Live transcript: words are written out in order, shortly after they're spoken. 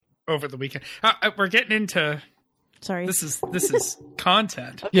over the weekend. We're getting into. Sorry. This is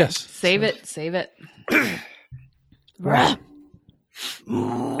content. Okay. Yes. Save it.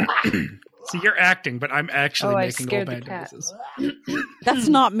 So you're acting, but I'm actually I making scared old the man cat. noises. That's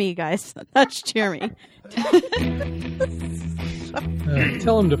not me, guys. That's Jeremy.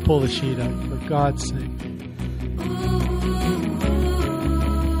 Tell him to pull the sheet up, for God's sake.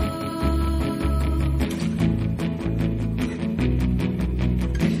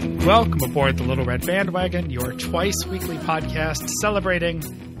 Welcome aboard the Little Red Bandwagon, your twice weekly podcast celebrating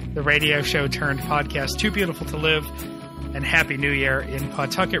the radio show turned podcast Too Beautiful to Live, and Happy New Year in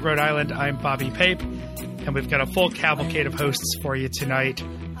Pawtucket, Rhode Island. I'm Bobby Pape, and we've got a full cavalcade of hosts for you tonight.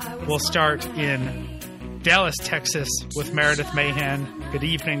 We'll start in Dallas, Texas with Meredith Mahan. Good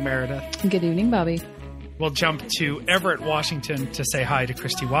evening, Meredith. Good evening, Bobby. We'll jump to Everett, Washington to say hi to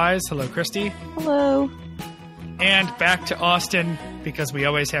Christy Wise. Hello, Christy. Hello. And back to Austin, because we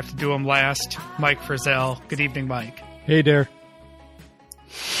always have to do them last, Mike Frizzell. Good evening, Mike. Hey there.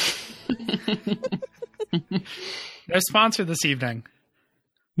 No sponsor this evening.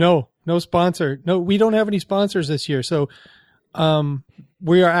 No sponsor. No, we don't have any sponsors this year. So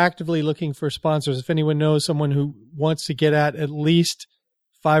we are actively looking for sponsors. If anyone knows someone who wants to get at least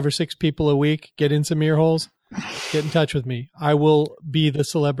 5 or 6 people a week, get in some ear holes, get in touch with me. I will be the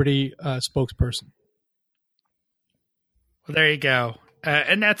celebrity spokesperson. Well, there you go.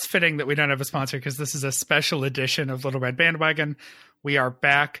 And that's fitting that we don't have a sponsor, because this is a special edition of Little Red Bandwagon. We are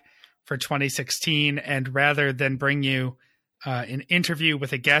back for 2016, and rather than bring you an interview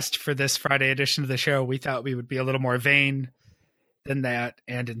with a guest for this Friday edition of the show, we thought we would be a little more vain than that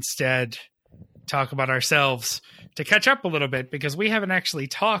and instead talk about ourselves to catch up a little bit, because we haven't actually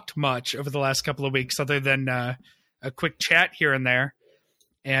talked much over the last couple of weeks other than a quick chat here and there.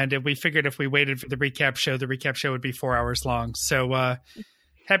 And we figured if we waited for the recap show would be 4 hours long. So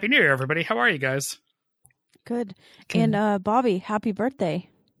Happy New Year, everybody. How are you guys? Good. And Bobby, happy birthday.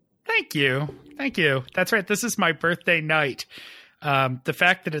 Thank you. That's right. This is my birthday night. The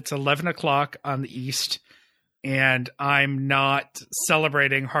fact that it's 11 o'clock on the East and I'm not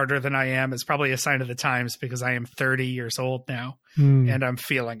celebrating harder than I am is probably a sign of the times, because I am 30 years old now and I'm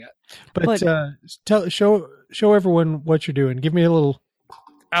feeling it. But show everyone what you're doing. Give me a little.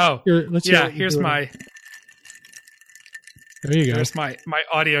 Oh, here's my. There you go. There's my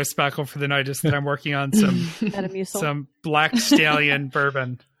audio speckle for the night is that I'm working on some Black Stallion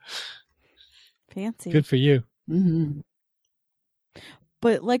bourbon. Fancy. Good for you. Mm-hmm.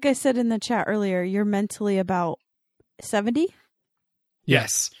 But like I said in the chat earlier, you're mentally about 70?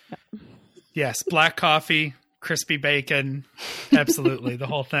 Yes. Yes. Black coffee, crispy bacon. Absolutely. The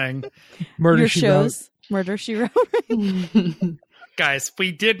whole thing. Murder, Your She shows. Wrote. Murder, She Wrote. Guys,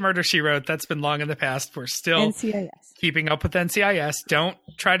 we did Murder, She Wrote. That's been long in the past. We're still NCIS. Keeping up with NCIS. Don't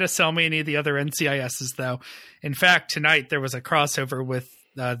try to sell me any of the other NCISs, though. In fact, tonight there was a crossover with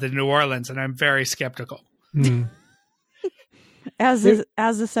the New Orleans, and I'm very skeptical. As a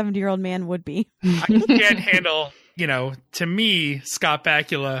 70-year-old man would be. I can't handle, to me, Scott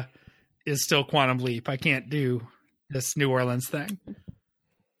Bakula is still Quantum Leap. I can't do this New Orleans thing.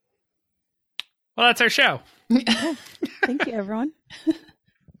 Well, that's our show. Thank you, everyone.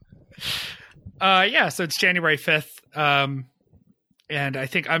 So it's January 5th. And I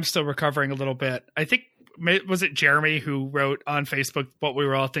think I'm still recovering a little bit. I think, was it Jeremy who wrote on Facebook what we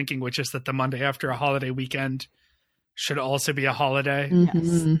were all thinking, which is that the Monday after a holiday weekend should also be a holiday.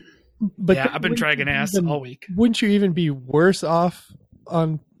 Mm-hmm. But yeah, I've been dragging ass all week. Wouldn't you even be worse off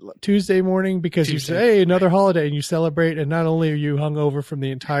on Tuesday morning, because you say, hey, another holiday, and you celebrate, and not only are you hungover from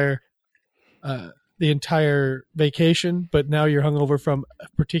the entire vacation, but now you're hungover from a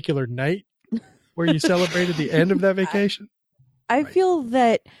particular night where you celebrated the end of that vacation? I feel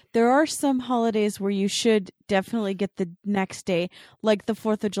that there are some holidays where you should definitely get the next day, like the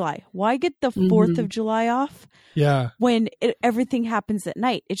 4th of July. Why get the 4th of July off? Yeah. When everything happens at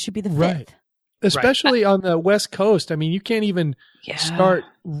night? It should be the 5th. Right. Especially on the West Coast. I mean, you can't even start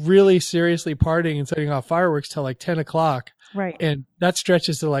really seriously partying and setting off fireworks till like 10 o'clock. Right. And that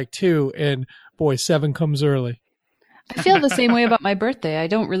stretches to like 2, and boy, 7 comes early. I feel the same way about my birthday. I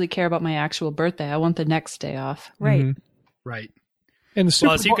don't really care about my actual birthday. I want the next day off. Right. Mm-hmm. Right. And the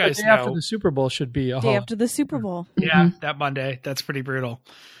Super as you Bowl, guys the day know, after the Super Bowl should be a Day holiday. after the Super Bowl. Yeah, that Monday. That's pretty brutal.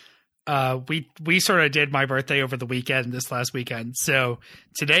 We sort of did my birthday over the weekend, this last weekend. So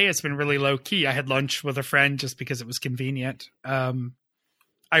today it's been really low key. I had lunch with a friend just because it was convenient.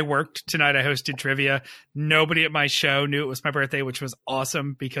 I worked tonight. I hosted trivia. Nobody at my show knew it was my birthday, which was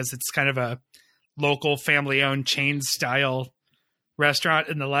awesome because it's kind of a local family owned chain style restaurant.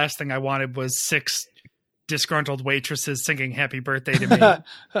 And the last thing I wanted was 6 disgruntled waitresses singing "Happy Birthday" to me,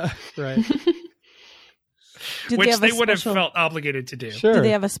 Right. which they would have felt obligated to do. Sure. Do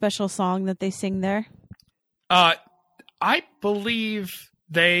they have a special song that they sing there? I believe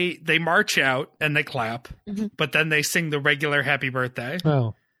they march out and they clap, but then they sing the regular "Happy Birthday."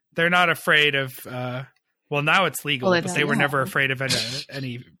 Oh. They're not afraid of. Well, now it's legal, Well, but it's they were legal. never afraid of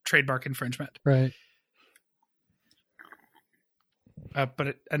any trademark infringement. Right.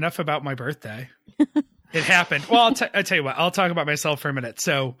 But enough about my birthday. It happened. Well, I'll tell you what. I'll talk about myself for a minute.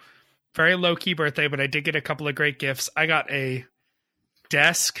 So, very low key birthday, but I did get a couple of great gifts. I got a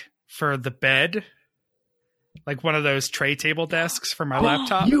desk for the bed, like one of those tray table desks for my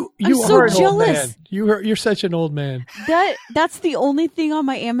laptop. You I'm so are an old man. jealous. You're such an old man. That's the only thing on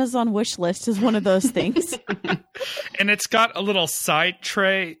my Amazon wish list is one of those things. And it's got a little side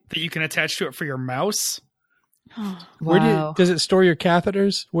tray that you can attach to it for your mouse. Wow. Does it store your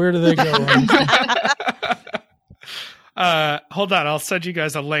catheters? Where do they go? Hold on, I'll send you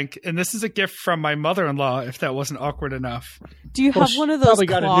guys a link. And this is a gift from my mother-in-law, if that wasn't awkward enough. Do you Well, have one of she those probably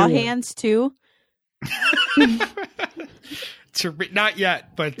got a claw new one. hands too? Not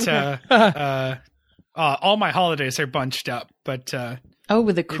yet, but all my holidays are bunched up. But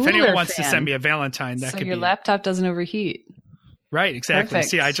with a if cooler anyone wants fan. to send me a Valentine, that so could your be laptop doesn't overheat. right. Exactly. Perfect.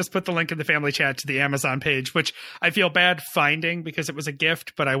 See, I just put the link in the family chat to the Amazon page, which I feel bad finding because it was a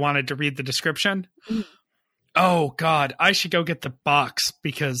gift, but I wanted to read the description. Oh God, I should go get the box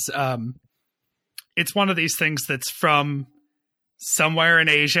because it's one of these things that's from somewhere in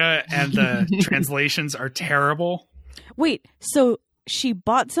Asia, and the translations are terrible. Wait, so she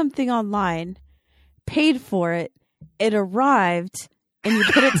bought something online, paid for it, it arrived, and you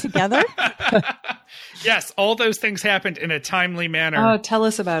put it together? Yes, all those things happened in a timely manner, Oh, tell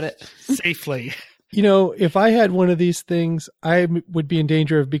us about it. safely. You know, if I had one of these things, I would be in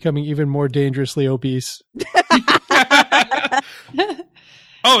danger of becoming even more dangerously obese.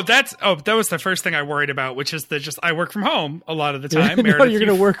 That was the first thing I worried about, which is that I work from home a lot of the time. No, Meredith, you're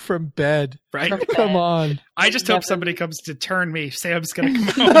going to work from bed. right? From Come on. I just hope somebody comes to turn me. Sam's going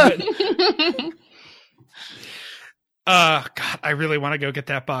to come home. God, I really want to go get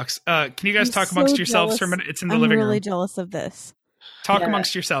that box. Can you guys I'm talk amongst so yourselves jealous. for a minute? It's in the I'm living really room. jealous of this. Talk Yeah.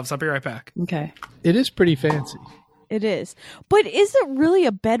 amongst yourselves. I'll be right back. Okay. It is pretty fancy. It is. But is it really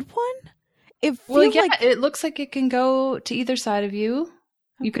a bed one? It feels Well, yeah, like it looks like it can go to either side of you.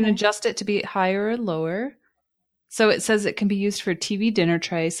 You can Okay. adjust it to be higher or lower. So it says it can be used for TV, dinner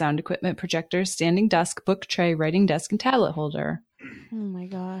tray, sound equipment, projector, standing desk, book tray, writing desk, and tablet holder. Oh my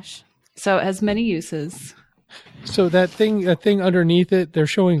gosh. So it has many uses. So that thing underneath it, they're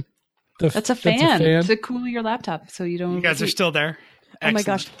showing That's a fan to cool your laptop so you don't. You guys are overheat. still there? Oh my Excellent.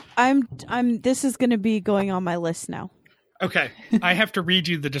 gosh. I'm this is going to be going on my list now. Okay, I have to read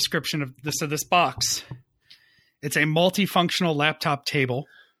you the description of this box. It's a multifunctional laptop table.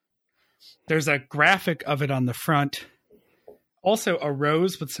 There's a graphic of it on the front. Also, a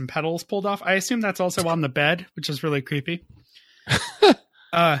rose with some petals pulled off. I assume that's also on the bed, which is really creepy.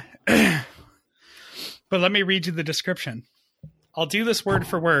 But let me read you the description. I'll do this word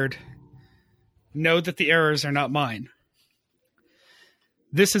for word. Know that the errors are not mine.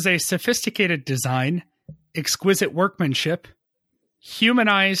 This is a sophisticated design, exquisite workmanship,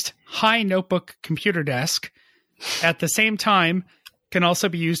 humanized high notebook computer desk. At the same time, can also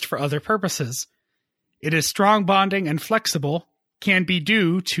be used for other purposes. It is strong bonding and flexible, can be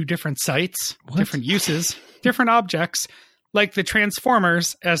due to different sites, different uses, different objects, like the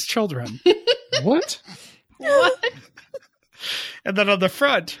Transformers as children. What? And then on the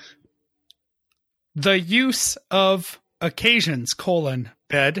front, the use of occasions,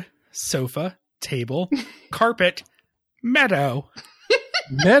 bed, sofa, table, carpet, meadow.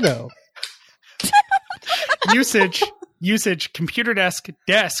 Meadow. Usage, computer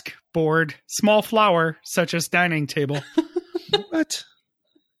desk, board, small flower, such as dining table. What?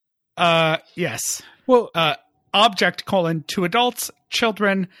 Yes. Well, Object, to adults,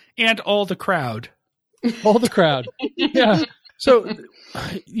 children, and all the crowd. all the crowd. Yeah. So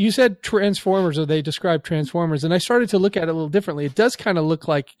you said Transformers, or they described Transformers, and I started to look at it a little differently. It does kind of look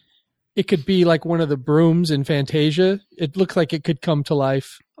like it could be like one of the brooms in Fantasia. It looks like it could come to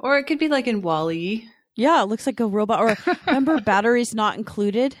life. Or it could be like in WALL-E. Yeah, it looks like a robot. Or remember Batteries Not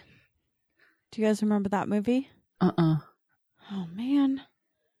Included? Do you guys remember that movie? Uh-uh. Oh man.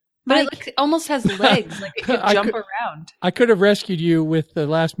 But Mike, it almost has legs, like it could I jump could- around. I could have rescued you with the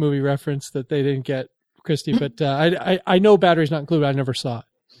last movie reference that they didn't get, Christy, but I know Batteries Not Included. I never saw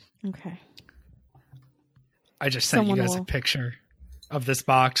it. okay. I just sent Someone you guys a will- picture of this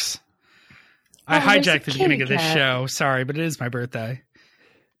box. Oh, I there's a hijacked the beginning kitty of this cat. show. Sorry, but it is my birthday.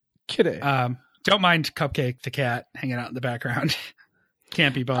 Kidding. Don't mind Cupcake the cat hanging out in the background.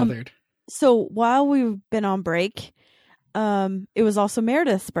 Can't be bothered. So while we've been on break, it was also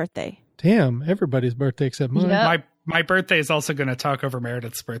Meredith's birthday. Damn, everybody's birthday except mine. Yep. My birthday is also going to talk over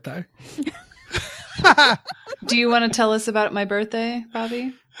Meredith's birthday. Do you want to tell us about my birthday,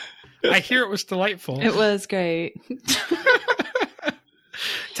 Bobby? I hear it was delightful. It was great.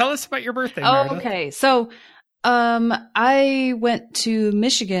 Tell us about your birthday, Oh, Meredith. okay. So I went to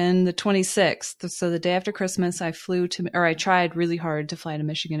Michigan the 26th. So the day after Christmas, I tried really hard to fly to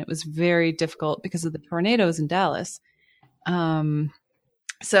Michigan. It was very difficult because of the tornadoes in Dallas.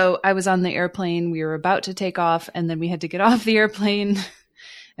 So I was on the airplane. We were about to take off, and then we had to get off the airplane,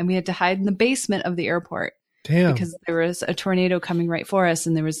 and we had to hide in the basement of the airport. Damn. Because there was a tornado coming right for us,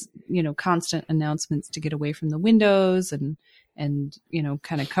 and there was, constant announcements to get away from the windows and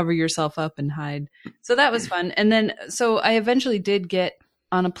kind of cover yourself up and hide. So that was fun. And then, so I eventually did get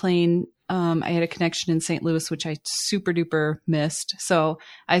on a plane. I had a connection in St. Louis, which I super duper missed. So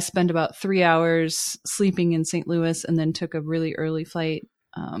I spent about 3 hours sleeping in St. Louis and then took a really early flight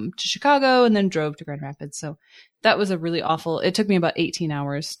to Chicago and then drove to Grand Rapids. So that was it took me about 18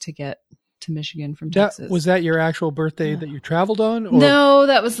 hours to get to Michigan from Texas. Was that your actual birthday that you traveled on? Or? No,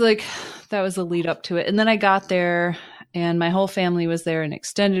 that was the lead up to it. And then I got there and my whole family was there, an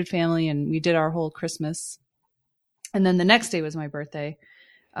extended family, and we did our whole Christmas. And then the next day was my birthday.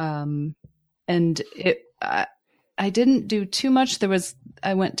 And I didn't do too much.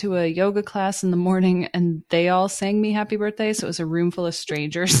 I went to a yoga class in the morning and they all sang me happy birthday. So it was a room full of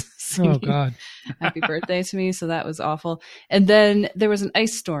strangers singing God. happy birthday to me. So that was awful. And then there was an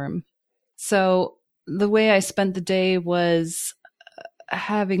ice storm. So the way I spent the day was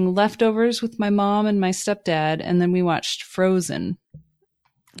having leftovers with my mom and my stepdad. And then we watched Frozen.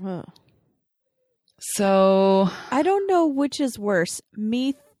 Oh. So I don't know which is worse,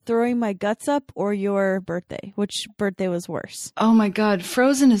 me throwing my guts up or your birthday. Which birthday was worse? oh my God,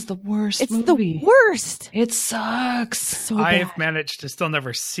 Frozen is the worst It's movie. the worst. It sucks. So I've bad. managed to still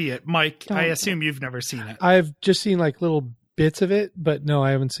never see it. Mike, I Don't. assume you've never seen it. I've just seen like little bits of it, but no,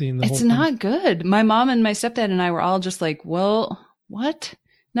 I haven't seen the whole It's thing. not good. My mom and my stepdad and I were all just like, well, what?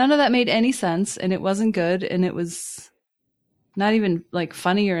 None of that made any sense. And it wasn't good. And it was not even like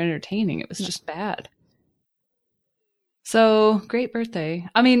funny or entertaining. It was just bad. So great birthday.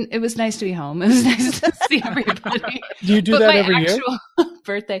 I mean, it was nice to be home. It was nice to see everybody. Do you do But that my every year? actual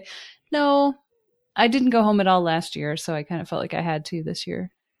birthday. No, I didn't go home at all last year. So I kind of felt like I had to this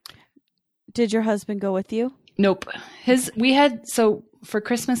year. Did your husband go with you? Nope. So for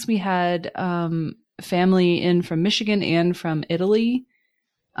Christmas, we had family in from Michigan and from Italy.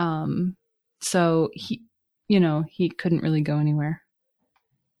 So he couldn't really go anywhere.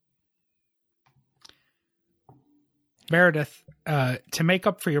 Meredith, to make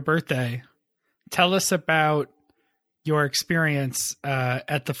up for your birthday, tell us about your experience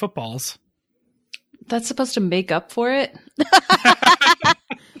at the footballs. That's supposed to make up for it.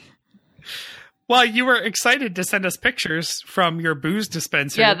 Well, you were excited to send us pictures from your booze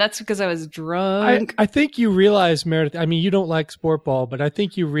dispenser. Yeah, that's because I was drunk. I think you realize, Meredith, I mean, you don't like sport ball, but I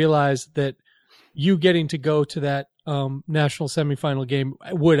think you realize that you getting to go to that national semifinal game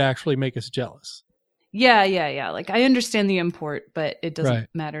would actually make us jealous. Yeah. Like I understand the import, but it doesn't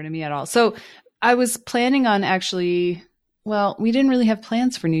matter to me at all. So I was planning on we didn't really have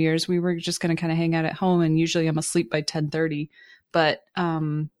plans for New Year's. We were just going to kind of hang out at home, and usually I'm asleep by 10:30. But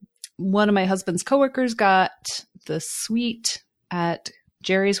one of my husband's coworkers got the suite at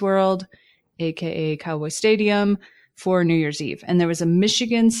Jerry's World, aka Cowboy Stadium, for New Year's Eve, and there was a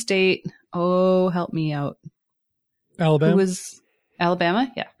Michigan State. Oh, help me out! Alabama? Who was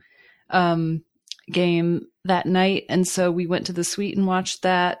Alabama? Yeah. Game that night, and so we went to the suite and watched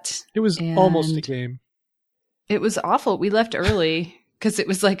that. It was almost a game. It was awful. We left early because it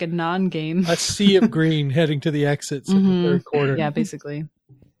was like a non-game. A sea of green heading to the exits in the third quarter. Yeah, basically.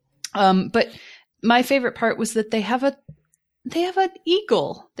 But my favorite part was that they have an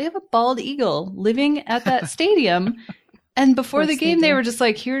eagle. They have a bald eagle living at that stadium. And before the game, they were just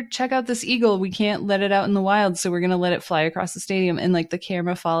like, here, check out this eagle. We can't let it out in the wild, so we're going to let it fly across the stadium. And like the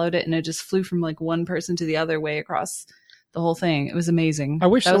camera followed it, and it just flew from like one person to the other way across the whole thing. It was amazing. I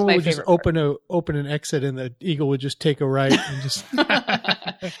wish that was someone my would just favorite open an exit, and the eagle would just take a right and just.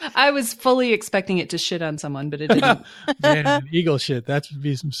 I was fully expecting it to shit on someone, but it didn't. Man, eagle shit. That would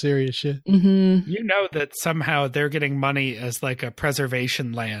be some serious shit. Mm-hmm. You know that somehow they're getting money as like a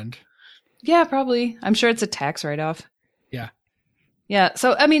preservation land. Yeah, probably. I'm sure it's a tax write-off. Yeah. Yeah.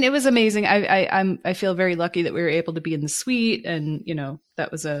 So, I mean, it was amazing. I feel very lucky that we were able to be in the suite, and,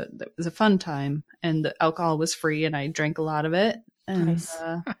 that was a fun time, and the alcohol was free, and I drank a lot of it. And Nice.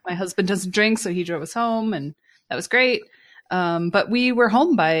 my husband doesn't drink, so he drove us home, and that was great. But we were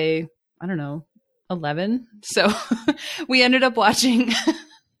home by, I don't know, 11. So we ended up watching,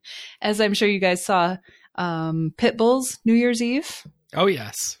 as I'm sure you guys saw, Pitbull's New Year's Eve. Oh,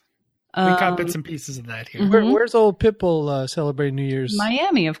 yes. We caught bits and pieces of that here. Mhm. Where's old Pitbull celebrating New Year's?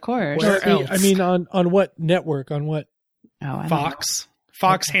 Miami, of course. Where else? I mean, on what network? On what? Oh, I don't know. Fox.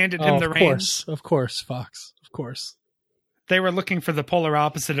 Fox handed him the reins. Of course, Fox. Of course. They were looking for the polar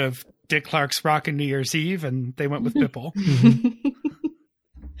opposite of Dick Clark's Rockin' New Year's Eve, and they went with Pitbull.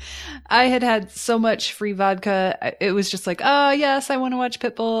 I had so much free vodka. It was just like, oh, yes, I want to watch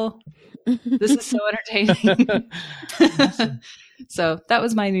Pitbull. This is so entertaining. Awesome. So that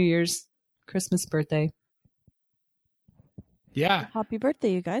was my New Year's, Christmas, birthday. Yeah, Happy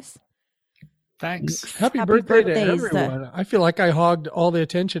birthday, you guys. thanks. Happy Happy birthday to birthdays, everyone. I feel like I hogged all the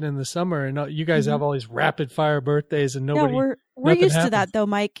attention in the summer, and you guys have all these rapid fire birthdays, and nobody. Yeah, we're nothing used to happens. that though,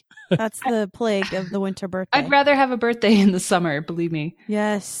 Mike. That's the plague of the winter birthday. I'd rather have a birthday in the summer, believe me.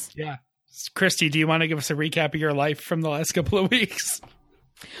 Yes. Yeah. Christy, do you want to give us a recap of your life from the last couple of weeks?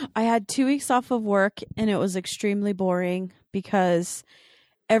 I had 2 weeks off of work and it was extremely boring because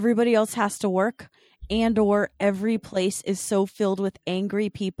everybody else has to work and or every place is so filled with angry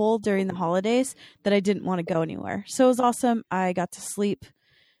people during the holidays that I didn't want to go anywhere. So it was awesome. I got to sleep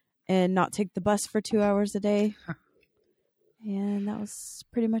and not take the bus for 2 hours a day. And that was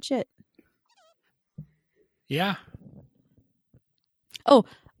pretty much it. Yeah.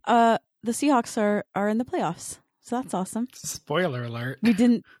 The Seahawks are in the playoffs. So that's awesome. Spoiler alert. We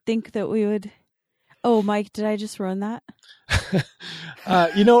didn't think that we would. Oh, Mike, did I just ruin that?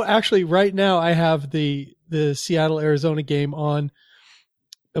 Actually, right now I have the Seattle Arizona game on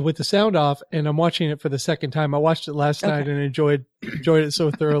with the sound off, and I'm watching it for the second time. I watched it last night and enjoyed it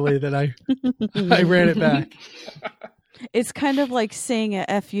so thoroughly that I ran it back. It's kind of like saying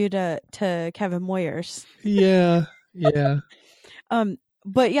a FU to Kevin Moyers. Yeah.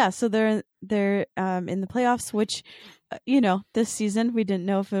 But yeah, so they're in the playoffs, which this season we didn't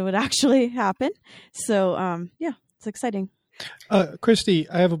know if it would actually happen. So yeah, it's exciting. Christy,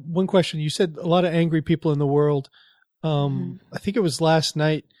 I have one question. You said a lot of angry people in the world. I think it was last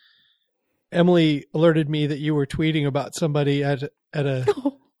night. Emily alerted me that you were tweeting about somebody at a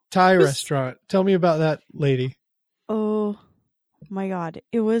Thai restaurant. Tell me about that lady. Oh my God,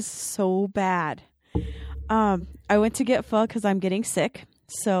 it was so bad. I went to get pho because I'm getting sick.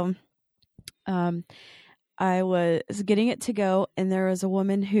 So I was getting it to go, and there was a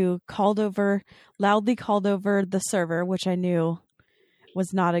woman who loudly called over the server, which I knew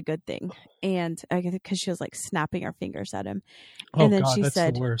was not a good thing. And because she was like snapping her fingers at him. Oh, and then God, she that's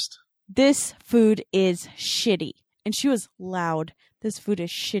said, the worst. "This food is shitty." And she was loud. "This food is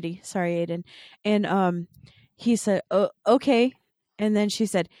shitty." Sorry, Aiden. And he said, "Oh, okay." And then she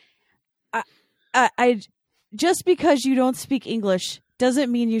said, I just because you don't speak English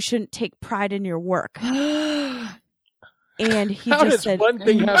doesn't mean you shouldn't take pride in your work. And he How just does said, one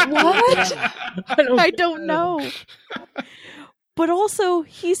thing have to do with I don't know. But also,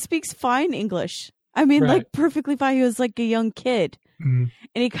 he speaks fine English. I mean, Right. like perfectly fine. He was like a young kid. Mhm.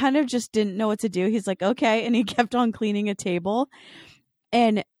 And he kind of just didn't know what to do. He's like, okay. And he kept on cleaning a table.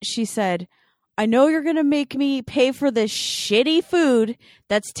 And she said, "I know you're going to make me pay for this shitty food.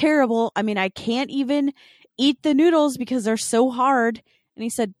 That's terrible. I mean, I can't even eat the noodles because they're so hard." And he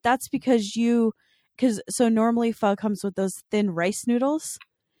said, "That's because so normally pho comes with those thin rice noodles.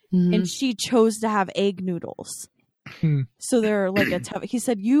 And she chose to have egg noodles. So they're like a tough." He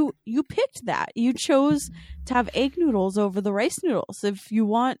said, you picked that. You chose to have egg noodles over the rice noodles. If you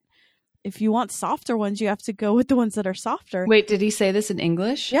want softer ones, you have to go with the ones that are softer. Wait, did he say this in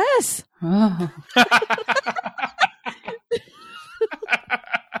English? Yes. Oh.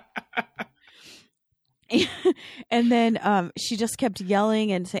 And then she just kept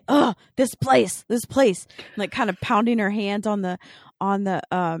yelling and saying, "Oh, this place," and like kind of pounding her hand on the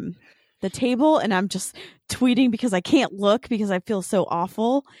table. And I'm just tweeting because I can't look because I feel so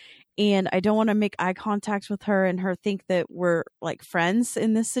awful. And I don't want to make eye contact with her and her think that we're like friends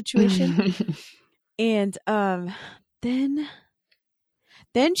in this situation. And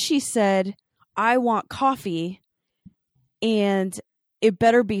then she said, "I want coffee and it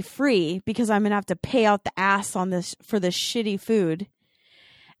better be free because I'm going to have to pay out the ass on this for this shitty food."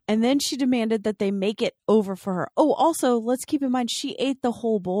 And then she demanded that they make it over for her. Oh, also, let's keep in mind, she ate the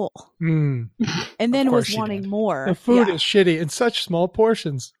whole bowl and then course was she wanting did. more. The food Yeah. is shitty in such small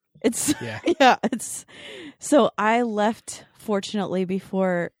portions. It's Yeah. it's so I left fortunately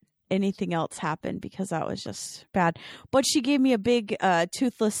before anything else happened because that was just bad. But she gave me a big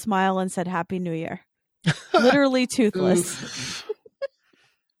toothless smile and said, "Happy New Year." Literally toothless.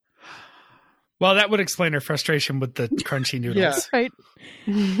 Well, that would explain her frustration with the crunchy noodles. Yeah. Right.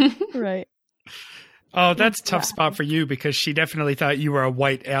 Right. Oh, that's a tough spot for you because she definitely thought you were a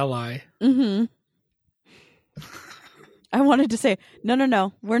white ally. Mm-hmm. I wanted to say,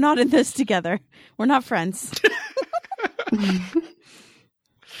 no. We're not in this together. We're not friends.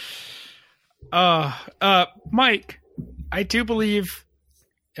 Mike, I do believe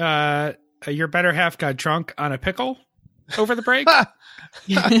your better half got drunk on a pickle over the break.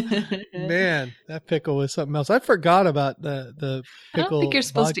 Man, that pickle was something else. I forgot about the pickle. I don't think you're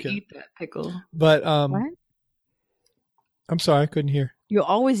supposed vodka. to eat that pickle. But What? I'm sorry, I couldn't hear. You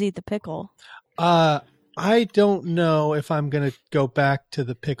always eat the pickle. I don't know if I'm going to go back to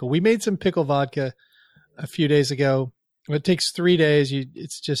the pickle. We made some pickle vodka a few days ago. It takes 3 days.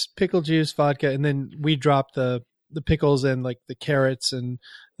 It's just pickle juice, vodka, and then we drop the pickles and like the carrots and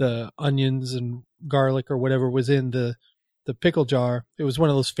the onions and garlic or whatever was in the pickle jar. It was one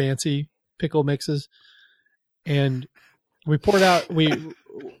of those fancy pickle mixes, and we poured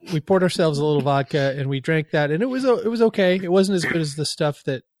ourselves a little vodka and we drank that, and it was okay. It wasn't as good as the stuff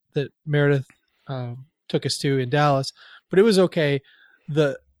that Meredith took us to in Dallas, but it was okay.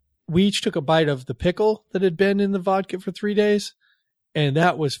 We each took a bite of the pickle that had been in the vodka for 3 days, and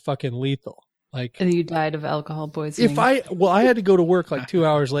that was fucking lethal. Like, And you died of alcohol poisoning. I had to go to work like 2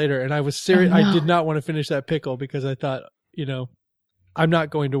 hours later, and I was serious. Oh, no. I did not want to finish that pickle because I thought, I'm not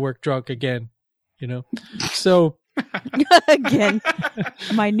going to work drunk again, So Again,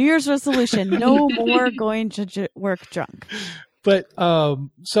 my New Year's resolution: no more going to work drunk. But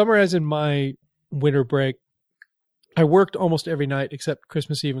summer, as in my winter break, I worked almost every night except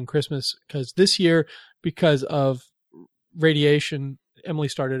Christmas Eve and Christmas, because this year, because of radiation, Emily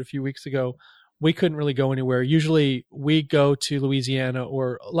started a few weeks ago, we couldn't really go anywhere. Usually we go to Louisiana,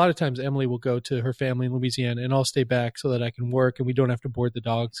 or a lot of times Emily will go to her family in Louisiana, and I'll stay back so that I can work and we don't have to board the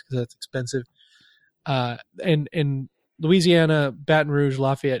dogs because that's expensive. And Louisiana, Baton Rouge,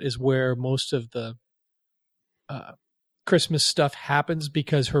 Lafayette is where most of the Christmas stuff happens,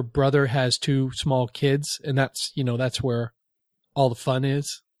 because her brother has 2 small kids, and that's where all the fun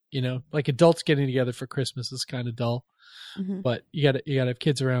is. Like adults getting together for Christmas is kind of dull, Mm-hmm. but you gotta have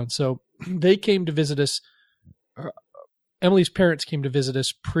kids around. So they came to visit us. Emily's parents came to visit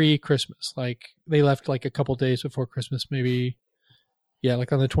us pre-Christmas. Like they left like a couple days before Christmas, maybe. Yeah,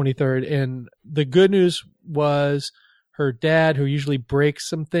 like on the 23rd. And the good news was her dad, who usually breaks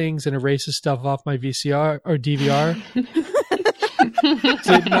some things and erases stuff off my VCR or DVR,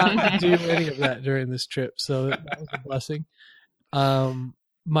 did not do any of that during this trip. So that was a blessing.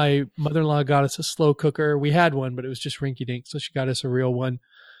 My mother-in-law got us a slow cooker. We had one, but it was just rinky-dink, so she got us a real one.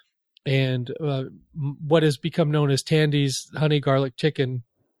 And what has become known as Tandy's honey garlic chicken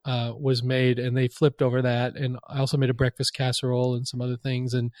was made, and they flipped over that. And I also made a breakfast casserole and some other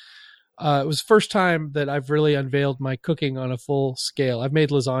things. And it was the first time that I've really unveiled my cooking on a full scale. I've made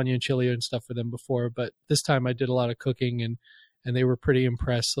lasagna and chili and stuff for them before, but this time I did a lot of cooking, and they were pretty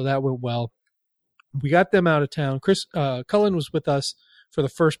impressed. So that went well. We got them out of town. Cullen was with us for the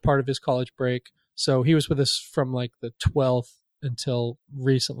first part of his college break. So he was with us from like the 12th until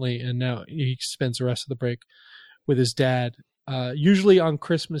recently, and now he spends the rest of the break with his dad. Usually on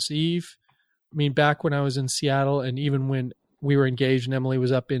Christmas Eve. I mean, back when I was in Seattle, and even when we were engaged and Emily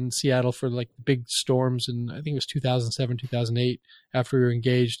was up in Seattle for like big storms, and I think it was 2007, 2008, after we were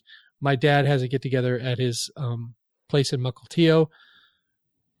engaged, my dad has a get together at his place in Mukilteo,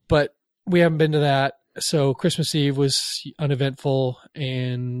 but we haven't been to that. So Christmas Eve was uneventful,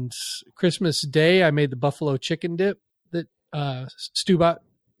 and Christmas Day I made the buffalo chicken dip that Stubot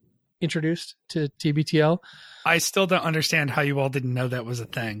introduced to TBTL. I still don't understand how you all didn't know that was a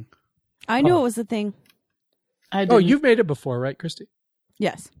thing. I knew it was a thing. Oh, you've made it before, right, Christy?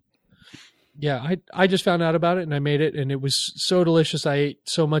 Yes. Yeah, I just found out about it and I made it, and it was so delicious. I ate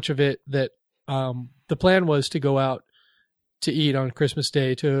so much of it that the plan was to go out to eat on Christmas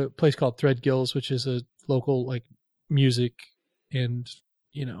Day to a place called Threadgills, which is a local like music and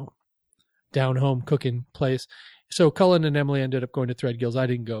down home cooking place. So Cullen and Emily ended up going to Threadgills. I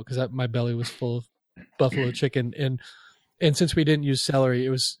didn't go because my belly was full of buffalo chicken, and since we didn't use celery, it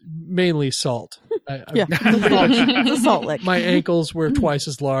was mainly salt. Yeah, the salt lick. My ankles were twice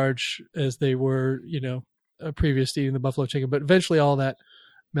as large as they were, previous to eating the buffalo chicken. But eventually, all that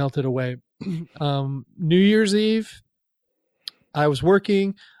melted away. New Year's Eve, I was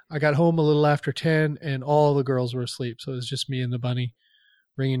working. I got home a little after 10, and all the girls were asleep. So it was just me and the bunny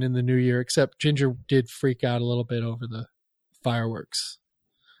ringing in the new year. Except Ginger did freak out a little bit over the fireworks.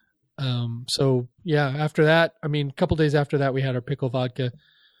 So yeah, after that, I mean, a couple days after that, we had our pickle vodka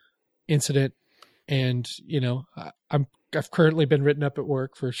incident, and I'm I've currently been written up at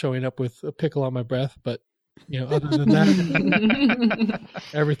work for showing up with a pickle on my breath, but other than that,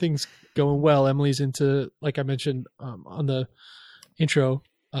 everything's going well. Emily's into, like I mentioned on the intro,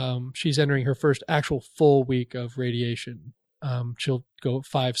 she's entering her first actual full week of radiation. She'll go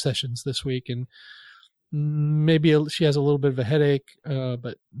 5 sessions this week, and maybe she has a little bit of a headache,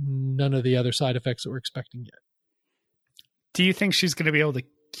 but none of the other side effects that we're expecting yet. Do you think she's going to be able to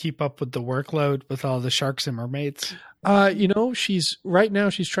keep up with the workload with all the sharks and mermaids? She's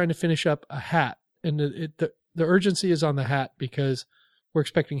trying to finish up a hat, and the urgency is on the hat because we're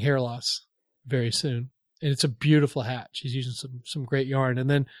expecting hair loss very soon, and it's a beautiful hat. She's using some great yarn, and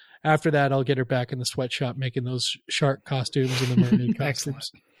then after that, I'll get her back in the sweatshop making those shark costumes and the mermaid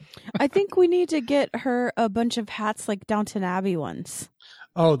costumes. I think we need to get her a bunch of hats like Downton Abbey ones.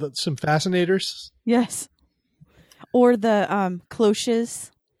 Oh, some fascinators? Yes. Or the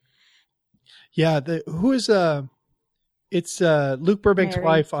cloches. Yeah, it's Luke Burbank's Mary.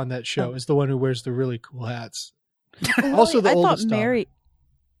 wife on that show is the one who wears the really cool hats. Oh, Also the I oldest thought daughter.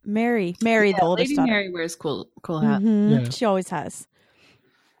 Mary, the oldest Lady daughter. Mary wears cool hat. Mhm. Yeah. She always has.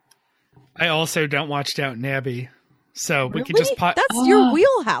 I also don't watch Downton Abbey, so we can Really? just That's your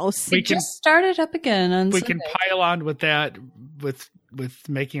wheelhouse. We We can- just started up again on we Sunday. can pile on with that with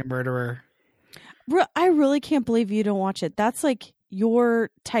Making a Murderer. I really can't believe you don't watch it. That's like your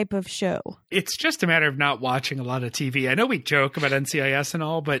type of show. It's just a matter of not watching a lot of TV. I know we joke about NCIS and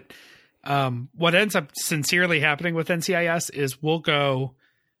all, but what ends up sincerely happening with NCIS is we'll go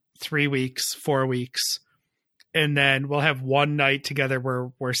 3 weeks, 4 weeks, and then we'll have one night together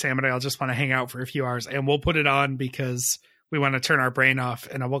where Sam and I will just want to hang out for a few hours, and we'll put it on because we want to turn our brain off,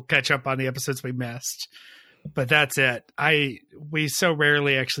 and we'll catch up on the episodes we missed. But that's it. We so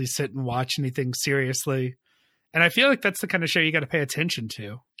rarely actually sit and watch anything seriously. And I feel like that's the kind of show you got to pay attention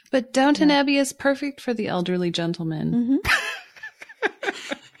to. But Downton Abbey is perfect for the elderly gentleman.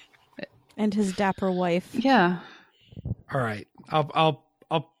 Mm-hmm. And his dapper wife. Yeah. All right.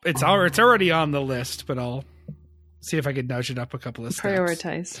 It's already on the list, but I'll see if I can nudge it up a couple of steps.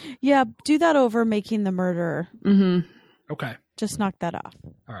 Prioritize. Yeah, do that over Making the Murderer. Mm-hmm. Okay. Just knock that off.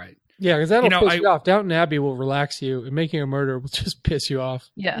 All right. Yeah, because that'll piss you off. Downton Abbey will relax you, and Making a Murder will just piss you off.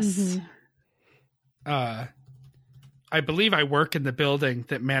 Yes. Mm-hmm. I believe I work in the building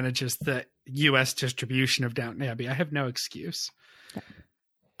that manages the U.S. distribution of Downton Abbey. I have no excuse.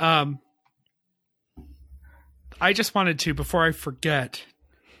 I just wanted to, before I forget,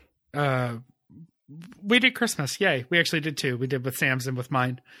 we did Christmas. Yay. We actually did too. We did with Sam's and with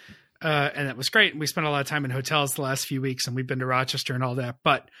mine. And it was great. We spent a lot of time in hotels the last few weeks, and we've been to Rochester and all that.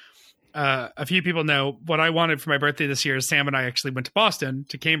 But a few people know what I wanted for my birthday this year is Sam and I actually went to Boston,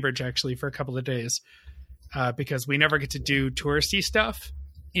 to Cambridge actually, for a couple of days. Because we never get to do touristy stuff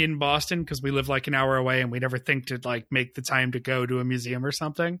in Boston because we live like an hour away, and we never think to like make the time to go to a museum or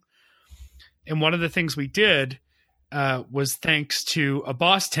something. And one of the things we did was thanks to a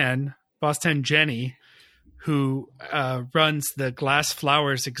Boston Jenny, who runs the glass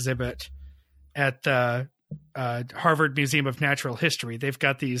flowers exhibit at the Harvard Museum of Natural History. They've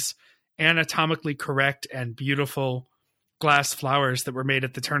got these anatomically correct and beautiful glass flowers that were made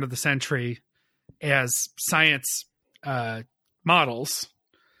at the turn of the century as science models,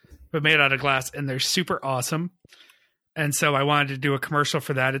 but made out of glass, and they're super awesome. And so I wanted to do a commercial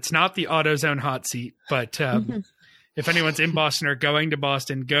for that. It's not the AutoZone hot seat, but if anyone's in Boston or going to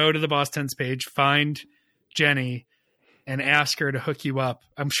Boston, go to the Boston's page, find Jenny, and ask her to hook you up.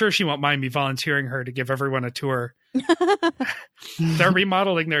 I'm sure she won't mind me volunteering her to give everyone a tour. They're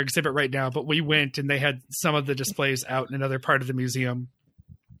remodeling their exhibit right now, but we went and they had some of the displays out in another part of the museum.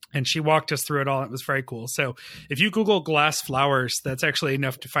 And she walked us through it all. It was very cool. So if you Google glass flowers, that's actually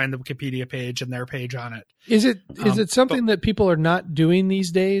enough to find the Wikipedia page and their page on it. Is it something that people are not doing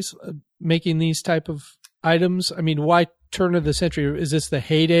these days, making these type of items? I mean, why turn of the century? Is this the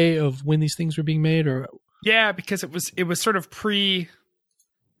heyday of when these things were being made? Or yeah, because it was sort of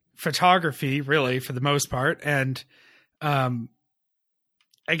pre-photography, really, for the most part. And I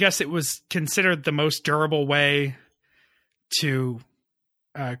guess it was considered the most durable way to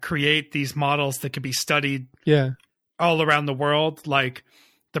create these models that could be studied all around the world. Like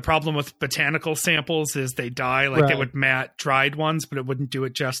the problem with botanical samples is they die, like they would mat dried ones, but it wouldn't do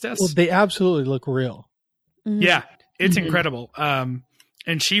it justice. Well, they absolutely look real. Mm-hmm. Yeah, it's incredible. And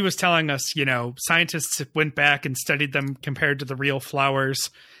she was telling us, scientists went back and studied them compared to the real flowers,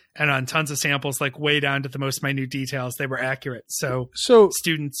 and on tons of samples, like way down to the most minute details, they were accurate. So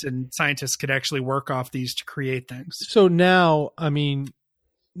students and scientists could actually work off these to create things. So now, I mean,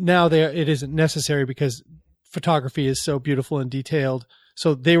 it isn't necessary because photography is so beautiful and detailed.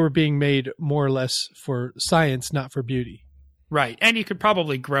 So they were being made more or less for science, not for beauty. Right. And you could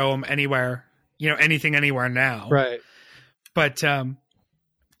probably grow them anywhere, anything anywhere now. Right. But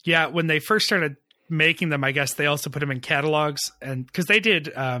yeah, when they first started making them, I guess they also put them in catalogs, and because they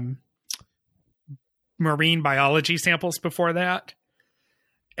did marine biology samples before that.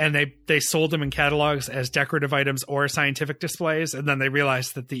 And they sold them in catalogs as decorative items or scientific displays. And then they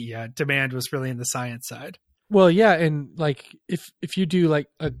realized that the demand was really in the science side. Well, yeah. And like, if you do like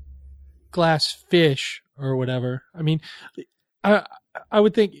a glass fish or whatever, I mean, I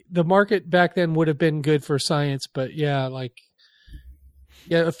would think the market back then would have been good for science, but yeah,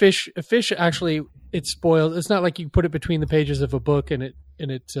 a fish actually, it spoils. It's not like you put it between the pages of a book and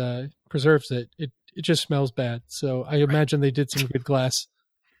it preserves it. It just smells bad. So I imagine they did some good glass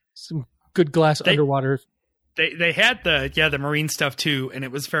underwater. They had the marine stuff too, and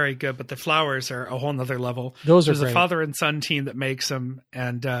it was very good, but the flowers are a whole nother level. Those are There's great. a father and son team that makes them,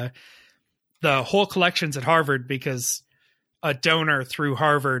 and the whole collection's at Harvard because a donor through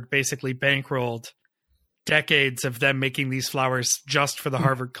Harvard basically bankrolled decades of them making these flowers just for the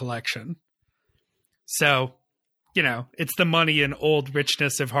Harvard collection. So, it's the money and old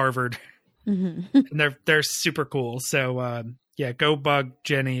richness of Harvard. Mm-hmm. And they're super cool. So yeah, go bug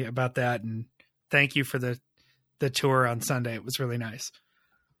Jenny about that, and thank you for the tour on Sunday. It was really nice.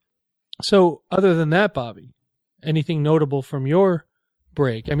 So other than that, Bobby, anything notable from your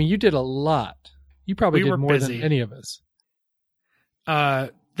break? I mean, you did a lot. You probably did more than any of us.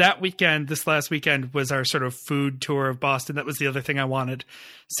 This last weekend was our sort of food tour of Boston. That was the other thing I wanted.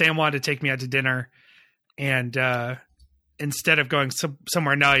 Sam wanted to take me out to dinner, and instead of going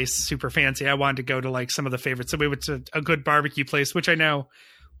somewhere nice, super fancy, I wanted to go to like some of the favorites. So we went to a good barbecue place, which I know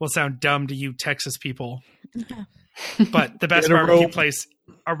will sound dumb to you Texas people, but the best barbecue place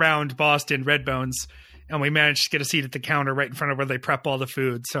around Boston, Red Bones. And we managed to get a seat at the counter right in front of where they prep all the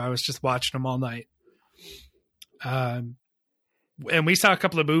food. So I was just watching them all night. And we saw a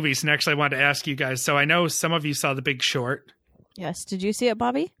couple of movies, and actually I wanted to ask you guys. So I know some of you saw The Big Short. Yes. Did you see it,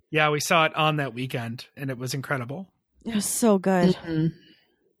 Bobby? Yeah, we saw it on that weekend, and it was incredible. It was so good. Mm-hmm.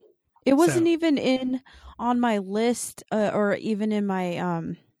 It wasn't even on my list or even in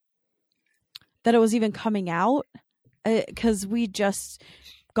my that it was even coming out because we just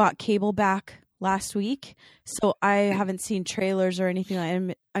got cable back last week, so I haven't seen trailers or anything like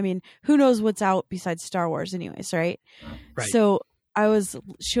that. I mean, who knows what's out besides Star Wars anyways, right? So I was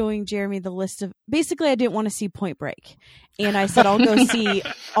showing Jeremy the list of, basically I didn't want to see Point Break, and I said I'll go see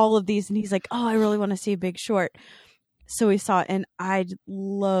all of these, and he's like, oh, I really want to see Big Short. So we saw it, and I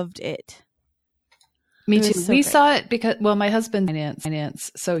loved it. Me too. So we great. saw it because, well, my husband finance,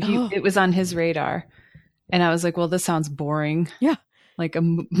 so it was on his radar, and I was like, well, this sounds boring. Yeah, like a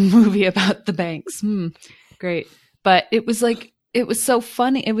movie about the banks. Great, but it was so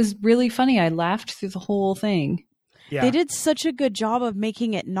funny. It was really funny. I laughed through the whole thing. Yeah. They did such a good job of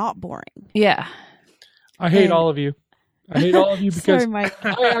making it not boring. Yeah, I hate all of you. I hate all of you because Sorry, Mike.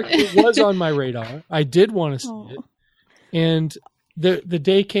 I actually was on my radar. I did want to see it. And the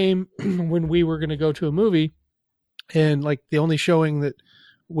day came when we were going to go to a movie, and like the only showing that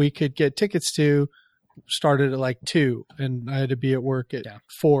we could get tickets to started at like 2, and I had to be at work at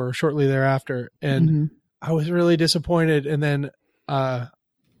 4 shortly thereafter. And I was really disappointed. And then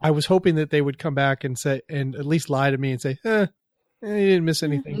I was hoping that they would come back and say, and at least lie to me and say, you didn't miss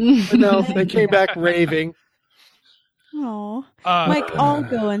anything. But no, they came back raving. Oh, Mike, I'll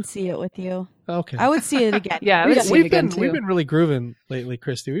go and see it with you. Okay. I would see it again. Yeah, I would see it again too. We've been really grooving lately,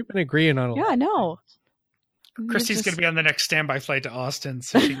 Christy. We've been agreeing on a lot. Yeah, I know. Christy's going to be on the next standby flight to Austin,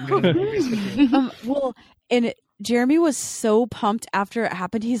 so she can go to the movies with you. Well, and Jeremy was so pumped after it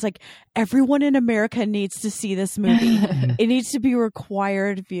happened. He's like, everyone in America needs to see this movie. It needs to be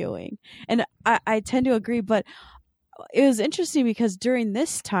required viewing. And I tend to agree, but it was interesting because during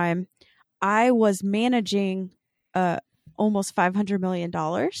this time, I was managing almost $500 million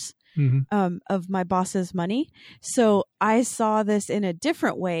of my boss's money. So I saw this in a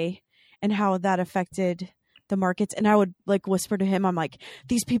different way and how that affected the markets. And I would like whisper to him, I'm like,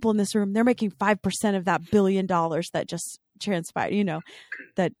 these people in this room, they're making 5% of that $1 billion that just transpired,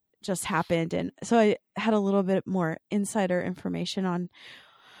 that just happened. And so I had a little bit more insider information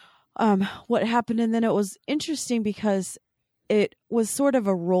on what happened. And then it was interesting because it was sort of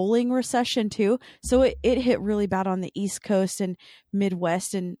a rolling recession too. So it hit really bad on the East Coast and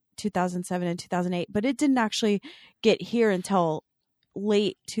Midwest in 2007 and 2008, but it didn't actually get here until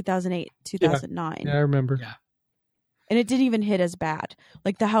late 2008, 2009. Yeah, I remember. Yeah. And it didn't even hit as bad.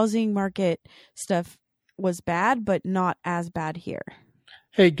 Like the housing market stuff was bad, but not as bad here.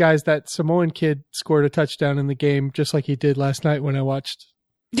 hey guys, that Samoan kid scored a touchdown in the game just like he did last night when I watched.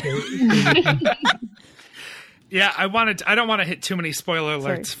 Yeah, I don't want to hit too many spoiler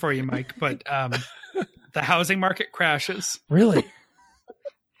Sorry. alerts for you, Mike, but the housing market crashes, Really?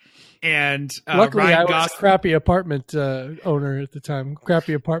 and Luckily, Ryan I was a Gosling. crappy apartment owner at the time,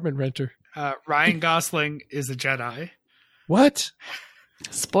 crappy apartment renter. Ryan Gosling is a Jedi. What?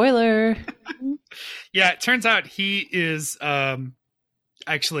 Spoiler. Yeah, it turns out he is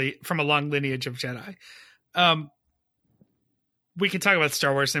actually from a long lineage of Jedi. We can talk about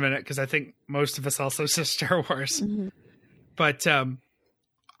Star Wars in a minute because I think most of us also saw Star Wars. Mhm. But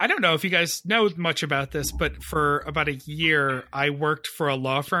I don't know if you guys know much about this, but for about a year, I worked for a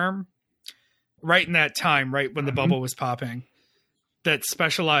law firm right in that time, right when the bubble was popping, that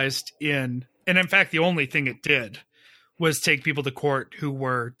specialized in, and in fact, the only thing it did was take people to court who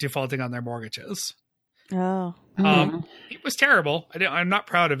were defaulting on their mortgages. Oh. It was terrible. I'm not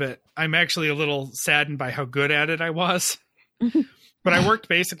proud of it. I'm actually a little saddened by how good at it I was. But I worked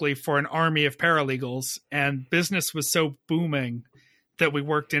basically for an army of paralegals, and business was so booming that we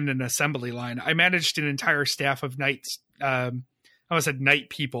worked in an assembly line. I managed an entire staff of night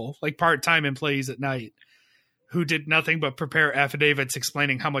people, like part-time employees at night, who did nothing but prepare affidavits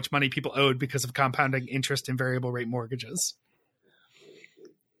explaining how much money people owed because of compounding interest in variable rate mortgages.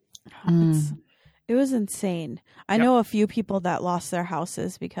 It was insane. I know a few people that lost their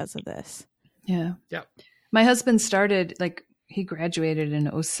houses because of this. Yeah. Yep. My husband started, he graduated in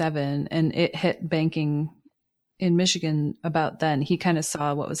 2007, and it hit banking in Michigan about then. He kind of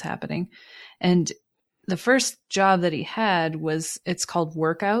saw what was happening. And the first job that he had it's called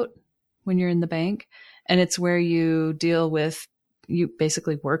workout when you're in the bank. And it's where you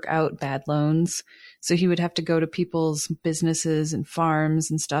basically work out bad loans. So he would have to go to people's businesses and farms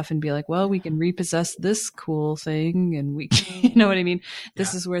and stuff and be like, well, we can repossess this cool thing. And we, you know what I mean?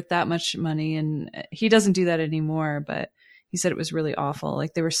 This is worth that much money. And he doesn't do that anymore, but he said it was really awful.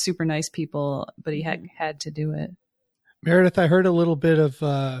 Like, they were super nice people, but he had to do it. Meredith, I heard a little bit of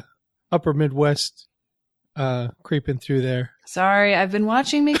Upper Midwest creeping through there. Sorry, I've been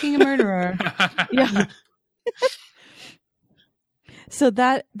watching Making a Murderer. Yeah. So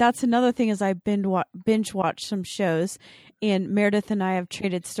that's another thing is I binge watch some shows, and Meredith and I have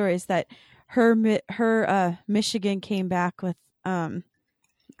traded stories that her Michigan came back with how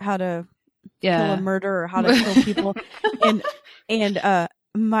to kill a murderer or how to kill people, and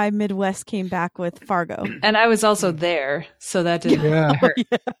my Midwest came back with Fargo. And I was also there, so that didn't hurt.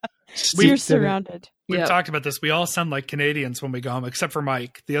 You're surrounded. We've talked about this. We all sound like Canadians when we go home, except for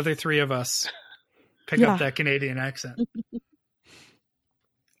Mike. The other three of us pick up that Canadian accent.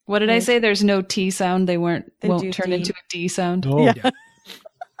 What did I say? There's no T sound. They won't turn D. into a D sound. Oh, yeah.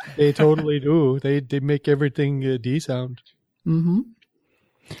 They totally do. They make everything a D sound. Mm-hmm.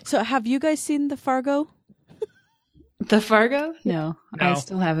 So have you guys seen the Fargo? The Fargo? No, I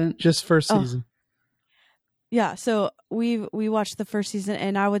still haven't. Just first season. Yeah, so we watched the first season,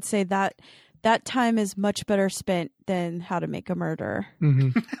 and I would say that time is much better spent than How to Make a Murderer.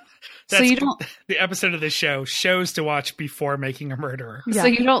 Mm-hmm. So you don't. The episode of this shows to watch before Making a Murderer. Yeah. So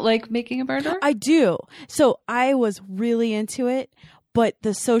you don't like Making a Murderer? I do. So I was really into it, but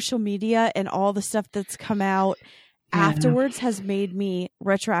the social media and all the stuff that's come out afterwards has made me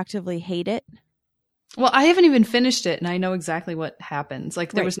retroactively hate it. Well, I haven't even finished it, and I know exactly what happens.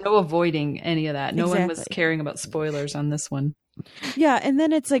 Like, there was no avoiding any of that. No one was caring about spoilers on this one. Yeah, and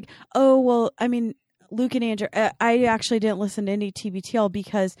then it's like, oh, well, I mean, Luke and Andrew, I actually didn't listen to any TBTL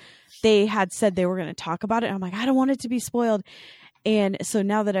because they had said they were going to talk about it. I'm like, I don't want it to be spoiled. And so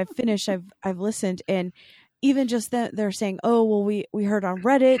now that I've finished, I've listened, and even just that they're saying, oh, well, we heard on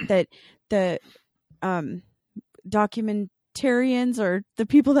Reddit that the documentarians or the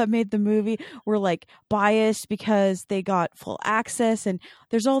people that made the movie were like biased because they got full access, and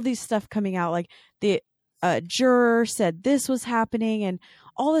there's all these stuff coming out, like the juror said this was happening, and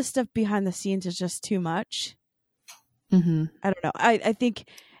all this stuff behind the scenes is just too much. Mm-hmm. I don't know. I think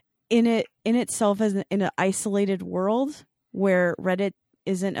in itself, as in an isolated world where Reddit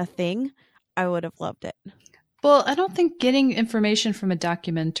isn't a thing, I would have loved it. Well, I don't think getting information from a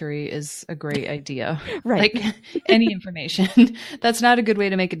documentary is a great idea. Right. Like, any information. That's not a good way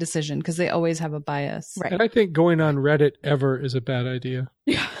to make a decision because they always have a bias. Right. And I think going on Reddit ever is a bad idea.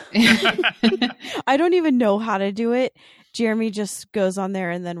 I don't even know how to do it. Jeremy just goes on there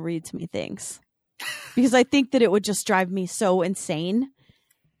and then reads me things because I think that it would just drive me so insane.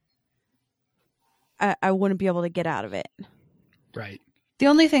 I wouldn't be able to get out of it. Right. The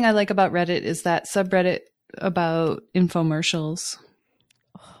only thing I like about Reddit is that subreddit about infomercials.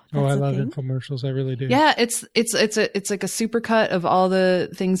 Oh, I That's a love thing? infomercials. I really do. Yeah, it's like a supercut of all the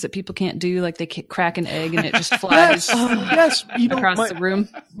things that people can't do, like they crack an egg and it just flies Yes. You know, across the room.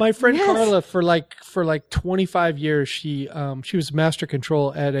 my friend Yes. Carla, for like 25 years, she was master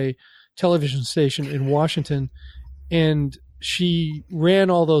control at a television station in Washington, and she ran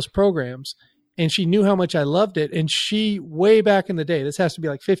all those programs, and she knew how much I loved it. And she, way back in the day, this has to be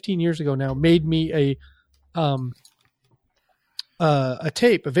like 15 years ago now, made me a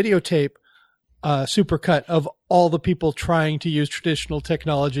videotape supercut of all the people trying to use traditional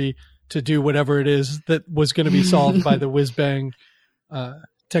technology to do whatever it is that was going to be solved by the whiz bang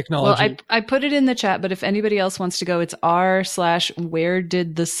technology. Well, I put it in the chat, but if anybody else wants to go, it's r/where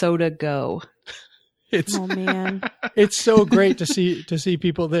did the soda go? It's Oh man. it's so great to see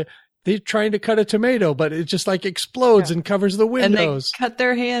people there. They're trying to cut a tomato, but it just like explodes and covers the And they windows. cut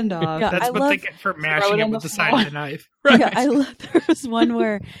their hand off. Yeah. That's I what love- they get for mashing it it on with the the side of the knife. Yeah, I love. There was one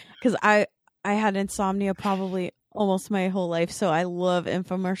where, because I had insomnia probably almost my whole life, so I love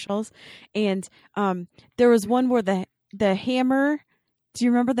infomercials. And there was one where the hammer. Do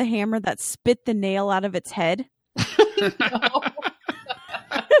you remember the hammer that spit the nail out of its head?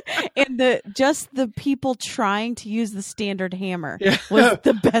 And the people trying to use the standard hammer Yeah. was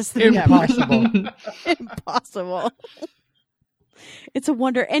the best thing ever. Impossible. Impossible. It's a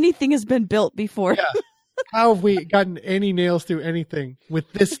wonder anything has been built before. Yeah. How have we gotten any nails through anything with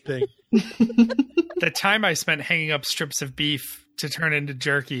this thing? The time I spent hanging up strips of beef to turn into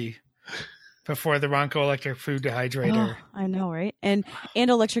jerky before the Ronco electric food dehydrator. Oh, I know, right? And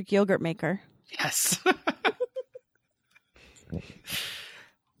electric yogurt maker. Yes.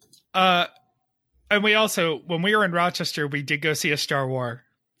 And we also, when we were in Rochester, we did go see a Star Wars.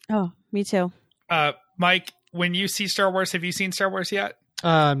 Oh, me too. Mike, when you see Star Wars, have you seen Star Wars yet?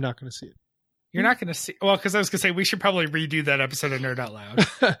 I'm not going to see it. You're not going to see. Well, because I was going to say we should probably redo that episode of Nerd Out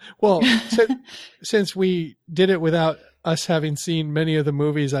Loud. Well, since we did it without us having seen many of the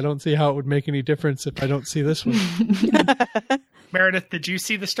movies, I don't see how it would make any difference if I don't see this one. Meredith, did you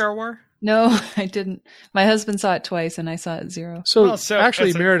see the Star Wars? No, I didn't. My husband saw it twice and I saw it 0. So, Well, so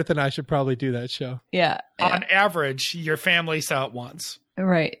actually, as a- Meredith and I should probably do that show. Yeah. On average, your family saw it once.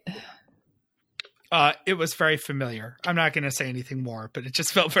 Right. It was very familiar. I'm not going to say anything more, but it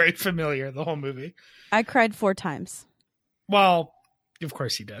just felt very familiar, the whole movie. I cried 4 times. Well, of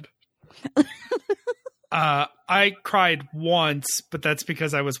course he did. I cried once, but that's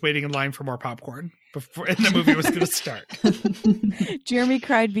because I was waiting in line for more popcorn before and the movie was going to start. Jeremy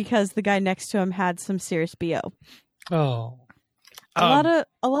cried because the guy next to him had some serious BO. Oh, A lot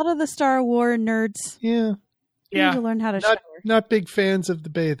of the Star Wars nerds yeah. need to learn how to shower. Not big fans of the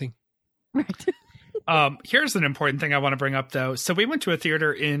bathing. Right. Here's an important thing I want to bring up, though. So we went to a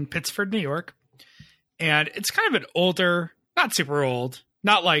theater in Pittsford, New York, and it's kind of an older, not super old,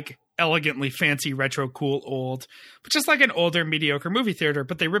 not like elegantly fancy, retro, cool, old, but just like an older, mediocre movie theater.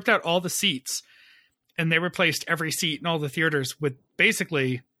 But they ripped out all the seats, and they replaced every seat in all the theaters with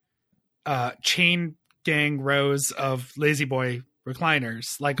basically chain gang rows of Lazy Boy recliners,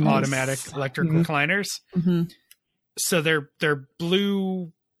 like Nice. automatic electric Mhm. recliners. Mm-hmm. So they're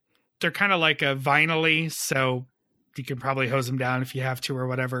blue. They're kind of like a vinyl-y, so you can probably hose them down if you have to or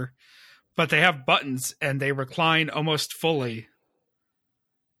whatever. But they have buttons and they recline almost fully.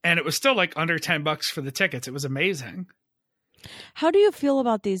 And it was still like under $10 for the tickets. It was amazing. How do you feel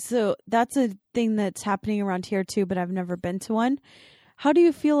about these? So that's a thing that's happening around here too, but I've never been to one. How do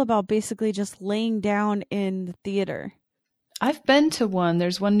you feel about basically just laying down in the theater? I've been to one.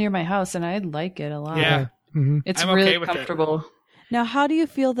 There's one near my house and I like it a lot. Yeah. Mm-hmm. It's I'm really okay with it. comfortable. Now, how do you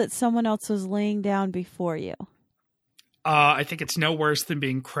feel that someone else was laying down before you? I think it's no worse than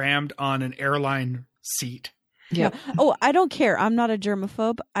being crammed on an airline seat. Yeah. Oh, I don't care. I'm not a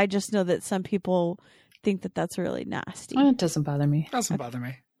germaphobe. I just know that some people think that that's really nasty. It doesn't bother me. Doesn't bother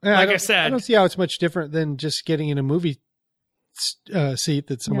me. Yeah, Like I I said- don't see how it's much different than just getting in a movie seat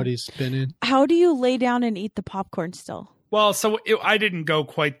that somebody's been in. How do you lay down and eat the popcorn still? Well, so I didn't go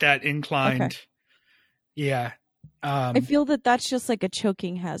quite that inclined. Okay. Yeah. I feel that that's just like a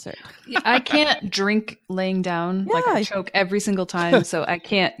choking hazard. I can't drink laying down. Like I Yeah. choke every single time. So I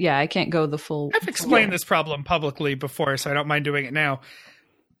can't go the full. I've explained this problem publicly before, so I don't mind doing it now.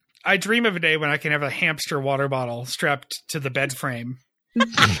 I dream of a day when I can have a hamster water bottle strapped to the bed frame.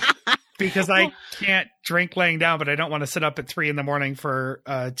 Because I can't drink laying down, but I don't want to sit up at 3 a.m. for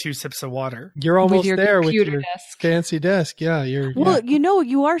 2 sips of water. You're almost your there with computer your desk. fancy desk. Yeah, you're. Well, yeah. you know,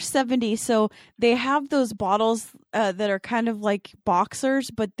 you are 70, so they have those bottles that are kind of like boxers,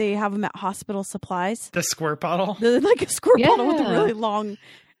 but they have them at hospital supplies. The squirt bottle. They're like a squirt bottle with a Yeah. really long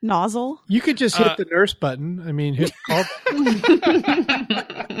nozzle. You could just hit the nurse button. I mean, hit all.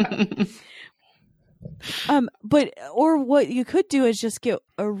 But or what you could do is just get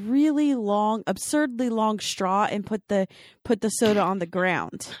a really long, absurdly long straw and put the soda on the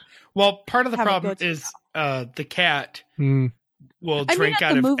ground. Well, part of the Have it problem go to is the cat Mm. will I mean, drink at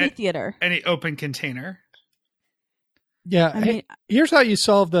out the of movie theater. any open container. Yeah. I mean, Hey, here's how you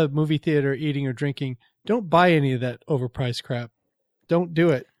solve the movie theater eating or drinking. Don't buy any of that overpriced crap. Don't do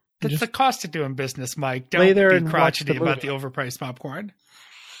it. That's Just the cost of doing business, Mike. lay Don't there be and watch crotchety the about the movie. overpriced popcorn.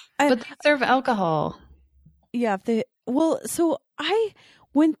 But they serve alcohol. yeah. So I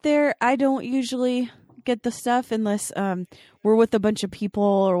went there. I don't usually get the stuff unless we're with a bunch of people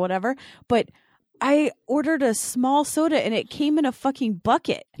or whatever. But I ordered a small soda and it came in a fucking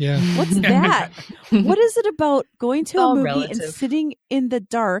bucket. yeah. What's that? What is it about going to a all movie relative. and sitting in the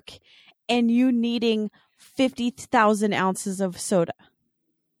dark and you needing 50,000 ounces of soda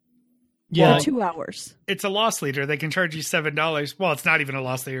Yeah. for 2 hours? It's a loss leader. They can charge you $7. Well, it's not even a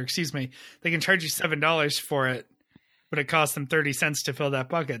loss leader. Excuse me. They can charge you $7 for it, but it costs them 30 cents to fill that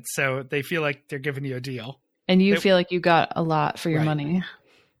bucket. So they feel like they're giving you a deal. And you They- feel like you got a lot for your Right. money.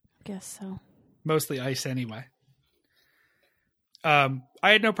 Guess so. Mostly ice anyway. I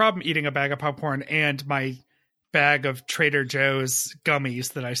had no problem eating a bag of popcorn and my bag of Trader Joe's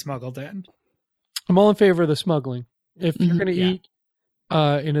gummies that I smuggled in. I'm all in favor of the smuggling. If you're Mhm. going to Yeah. eat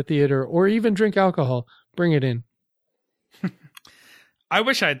in a theater or even drink alcohol, bring it in. I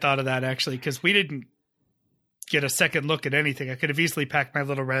wish I had thought of that actually, because we didn't get a second look at anything. I could have easily packed my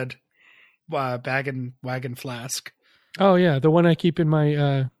little red bag and wagon flask Oh yeah, the one I keep in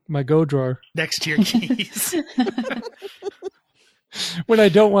my my Go drawer next to your keys. when I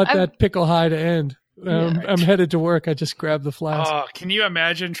don't want I'm- that pickle high to end. I'm headed to work. I just grab the flask. Oh, can you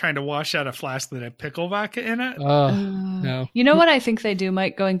imagine trying to wash out a flask that had pickle vodka in it? No. You know what I think they do,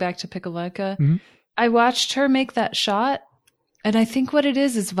 Mike, going back to pickle vodka? Mhm. I watched her make that shot, and I think what it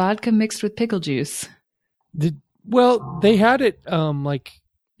is vodka mixed with pickle juice. Well, they had it like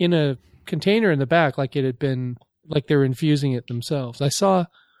in a container in the back, like it had been like they were infusing it themselves. I saw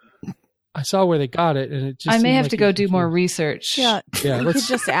where they got it, and it just. I may seemed have like to it go was do more infused. research. Yeah. Yeah, You could let's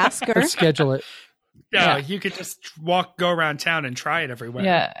just ask her. let's schedule it. Yeah, Yeah. you could just go around town and try it everywhere.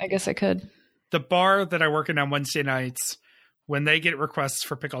 Yeah, I guess I could. The bar that I work in on Wednesday nights, when they get requests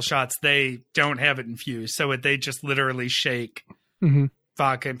for pickle shots, they don't have it infused. So they just literally shake hmm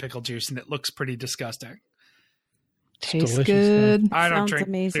vodka and pickle juice, and it looks pretty disgusting. Tastes delicious good. I don't Sounds drink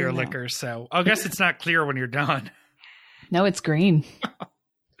amazing, clear though. liquor, so I guess it's not clear when you're done. No, it's green.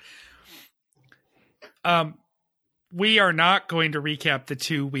 We are not going to recap the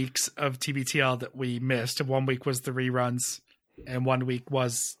 2 weeks of TBTL that we missed. 1 week was the reruns, and 1 week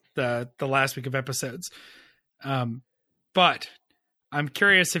was the last week of episodes. But I'm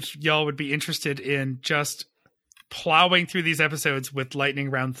curious if y'all would be interested in just plowing through these episodes with lightning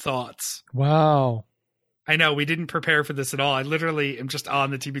round thoughts. Wow. I know we didn't prepare for this at all. I literally am just on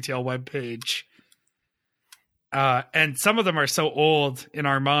the TBTL webpage. And some of them are so old in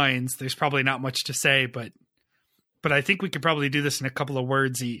our minds, there's probably not much to say, but I think we could probably do this in a couple of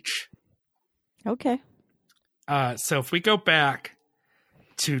words each. Okay. So if we go back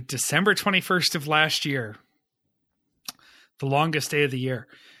to December 21st of last year, the longest day of the year,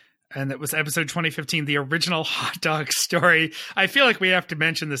 and it was episode 2015, the original hot dog story. I feel like we have to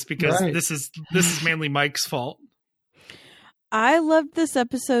mention this because Right. this is mainly Mike's fault. I loved this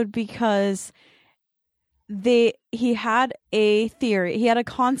episode because he had a theory, he had a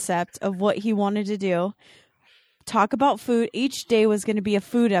concept of what he wanted to do. Talk about food. Each day was going to be a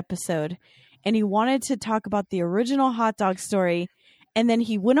food episode, and he wanted to talk about the original hot dog story. And then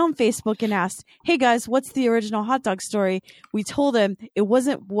he went on Facebook and asked, "Hey guys, what's the original hot dog story?" We told him it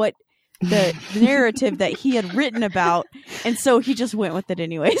wasn't what the narrative that he had written about, and so he just went with it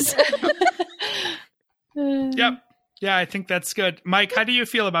anyways. Yep. Yeah, I think that's good. Mike, how do you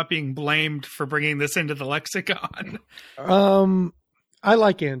feel about being blamed for bringing this into the lexicon? I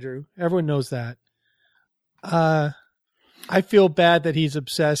like Andrew. Everyone knows that. I feel bad that he's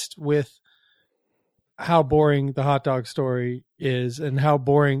obsessed with how boring the hot dog story is and how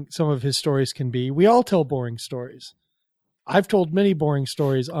boring some of his stories can be. We all tell boring stories. I've told many boring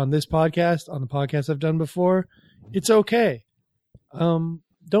stories on this podcast, on the podcast I've done before. It's okay. Don't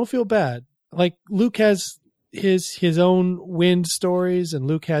feel bad. Like Luke has his own wind stories, and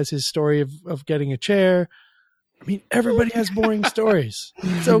Luke has his story of getting a chair. I mean, everybody has boring stories.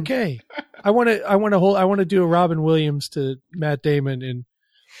 It's okay. I want to do a Robin Williams to Matt Damon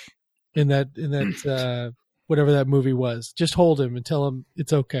in that whatever that movie was. Just hold him and tell him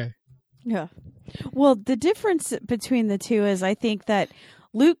it's okay. Yeah. Well, the difference between the two is I think that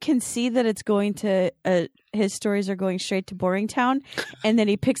Luke can see that it's going to his stories are going straight to Boring Town, and then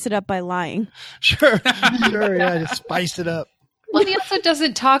he picks it up by lying. Sure. Yeah, just spice it up. Well, he also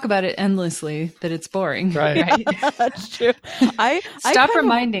doesn't talk about it endlessly, that it's boring. Right. That's true. I Stop kind of-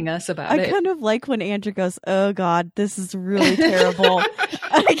 reminding us about I it. kind of like when Andrew goes, "Oh God, this is really terrible.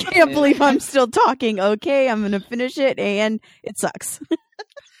 I can't believe I'm still talking." Okay, I'm going to finish it, and it sucks.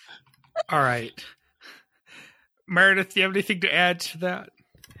 All right. Meredith, do you have anything to add to that?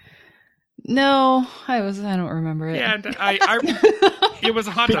 No, I don't remember it. Yeah, it was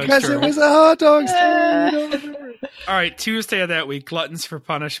a hot dog Because story. it was a hot dog story. You don't remember. All right, Tuesday of that week, Gluttons for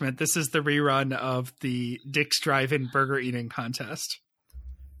Punishment. This is the rerun of the Dick's Drive-In Burger Eating Contest.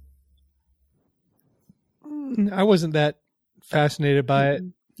 I wasn't that fascinated by it.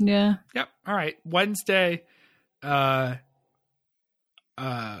 Yeah. Yep. All right. Wednesday was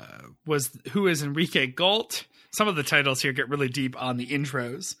Who is Enrique Galt? Some of the titles here get really deep on the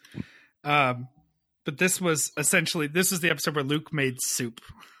intros. But this was the episode where Luke made soup.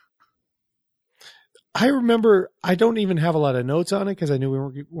 I remember, I don't even have a lot of notes on it because I knew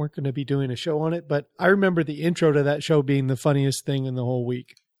we weren't going to be doing a show on it, but I remember the intro to that show being the funniest thing in the whole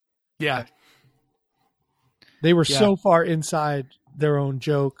week. Yeah. They were so far inside their own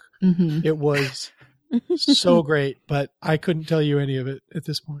joke. Mm-hmm. It was so great, but I couldn't tell you any of it at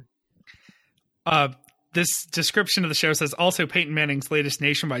this point. This description of the show says also Peyton Manning's latest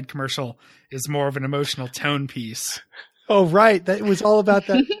nationwide commercial is more of an emotional tone piece. Oh, right. That was all about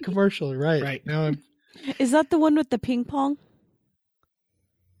that commercial. Right. Right. Now I'm Is that the one with the ping pong?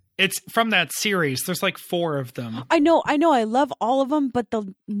 It's from that series. There's like 4 of them. I know. I love all of them, but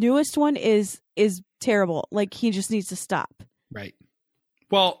the newest one is terrible. Like, he just needs to stop. Right.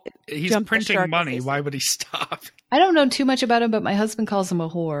 Well, he's Jump the printing shark money. face. Why would he stop? I don't know too much about him, but my husband calls him a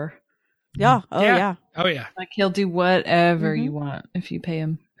whore. Yeah. Oh, Yeah. yeah. Oh, yeah. Like, he'll do whatever Mhm. you want if you pay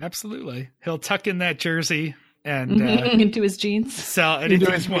him. Absolutely. He'll tuck in that jersey and Into his jeans. sell into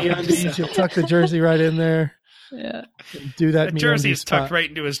anything his he wants to MeUndies. sell. He'll tuck the jersey right in there. Yeah. Do that That jersey MeUndies is tucked spot. right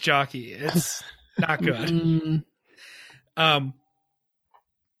into his jockey. It's not good. Mm.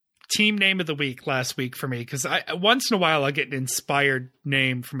 Team name of the week last week for me, because I once in a while I get an inspired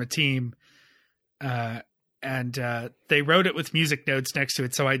name from a team, and they wrote it with music notes next to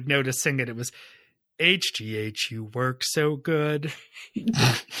it, so I'd know to sing it. It was HGH, you work so good.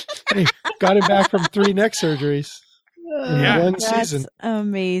 Hey, got him back from 3 neck surgeries in Yeah. one That's season.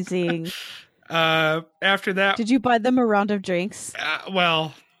 amazing. After that, Did you buy them a round of drinks?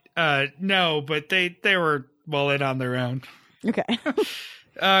 no, but they were well in on their own. Okay.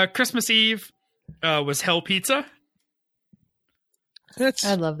 Christmas Eve was Hell Pizza. That's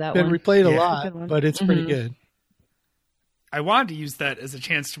I love that been one. replayed a Yeah. lot, Good one. but it's pretty Mhm. good. I wanted to use that as a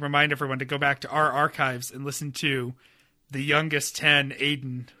chance to remind everyone to go back to our archives and listen to the youngest 10,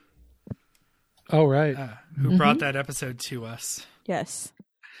 Aiden, Oh, right. who brought that episode to us. Yes.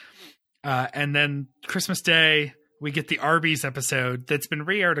 And then Christmas Day, we get the Arby's episode that's been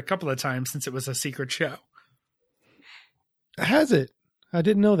re-aired a couple of times since it was a secret show. Has it? I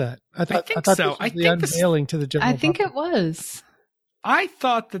didn't know that. I thought think this so. was I the think this- unveiling to the general I think public. it was. I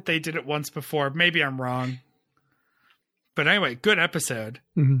thought that they did it once before. Maybe I'm wrong. But anyway, good episode.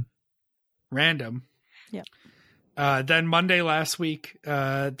 Mhm. Random. Yep. Then Monday last week,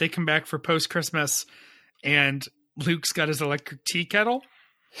 they come back for post-Christmas, and Luke's got his electric tea kettle.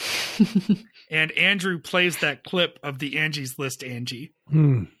 And Andrew plays that clip of the Angie's List Angie.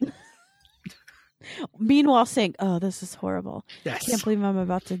 Hmm. Meanwhile, saying, "Oh, this is horrible. Yes. Can't believe I'm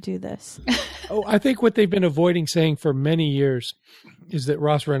about to do this." Oh, I think what they've been avoiding saying for many years is that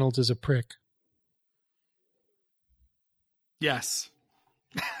Ross Reynolds is a prick. Yes.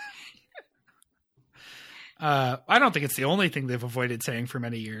 I don't think it's the only thing they've avoided saying for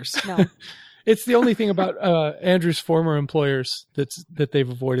many years. No. It's the only thing about Andrew's former employers that they've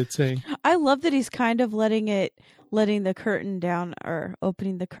avoided saying. I love that he's kind of letting the curtain down, or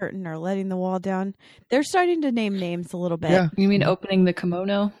opening the curtain, or letting the wall down. They're starting to name names a little bit. Yeah. You mean opening the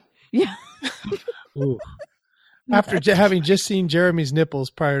kimono? Yeah. Ooh. After having just seen Jeremy's nipples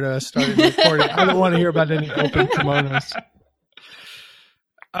prior to us starting recording, I don't want to hear about any open kimonos.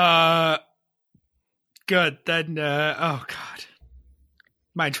 Good. Then, oh God.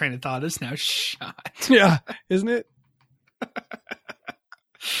 My train of thought is now shot. Yeah, isn't it?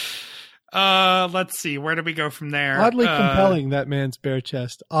 Let's see. Where do we go from there? Oddly compelling, that man's bare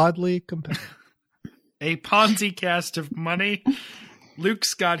chest. Oddly compelling. A Ponzi cast of money.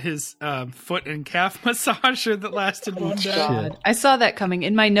 Luke's got his foot and calf massager that lasted one day. God. I saw that coming.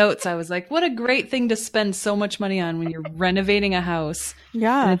 In my notes, I was like, what a great thing to spend so much money on when you're renovating a house. And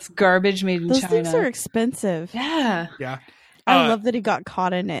Yeah. it's garbage made in Those China. things are expensive. Yeah. Yeah. I love that he got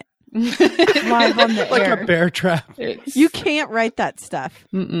caught in it live on the Like air. a bear trap. You can't write that stuff.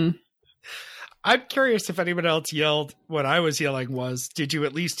 Mm-mm. I'm curious if anyone else yelled. What I was yelling was, did you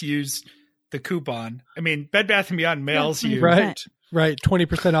at least use the coupon? I mean, Bed Bath & Beyond mails you. Right. Right.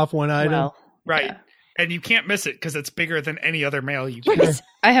 20% off one item. Well, Right. yeah. And you can't miss it because it's bigger than any other mail you Right. get.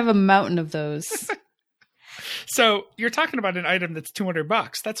 I have a mountain of those. So you're talking about an item that's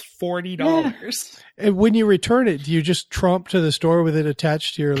 $200. That's $40. And when you return it, do you just tromp to the store with it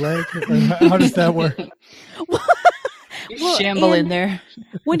attached to your leg? Or how does that work? Well, Shamble in and there.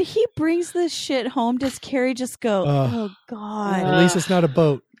 when he brings this shit home, does Carrie just go, "Oh God"? At least it's not a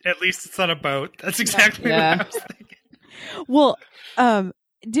boat. At least it's not a boat. That's exactly Yeah. what I was thinking. Well,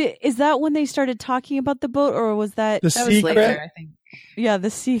 is that when they started talking about the boat, or was that? The That was secret, later, I think. Yeah, the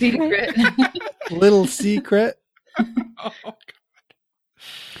secret. Secret. little secret. Oh,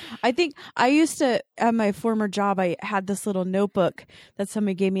 I think I used to at my former job. I had this little notebook that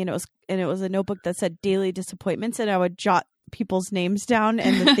somebody gave me, and it was a notebook that said daily disappointments, and I would jot people's names down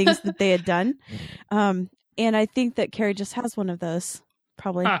and the things that they had done. And I think that Carrie just has one of those,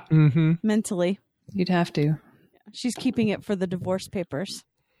 probably Huh. Mm-hmm. mentally. You'd have to. She's keeping it for the divorce papers.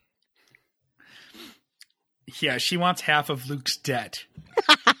 Yeah, she wants half of Luke's debt.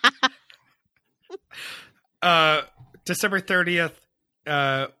 December 30th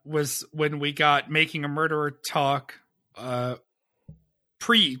was when we got Making a Murderer talk,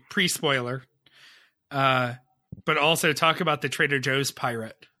 pre-spoiler, but also talk about the Trader Joe's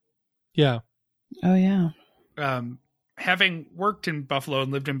pirate. Yeah. Oh, yeah. Having worked in Buffalo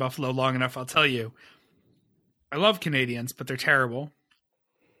and lived in Buffalo long enough, I'll tell you, I love Canadians, but they're terrible.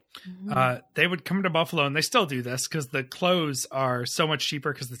 They would come to Buffalo, and they still do this because the clothes are so much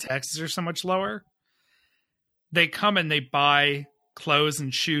cheaper because the taxes are so much lower. They come and they buy clothes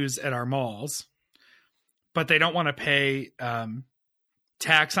and shoes at our malls, but they don't want to pay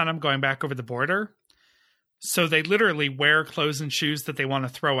tax on them going back over the border. So they literally wear clothes and shoes that they want to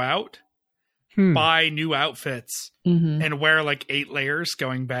throw out, buy new outfits, Mm-hmm. and wear like 8 layers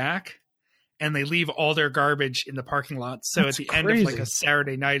going back. And they leave all their garbage in the parking lot. So That's at the end of like crazy. a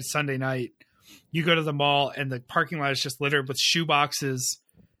Saturday night, Sunday night, you go to the mall and the parking lot is just littered with shoe boxes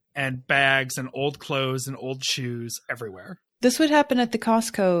and bags and old clothes and old shoes everywhere. This would happen at the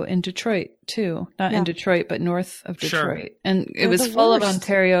Costco in Detroit, too. Not Yeah. in Detroit, but north of Sure. Detroit. And it They're was the full of worst.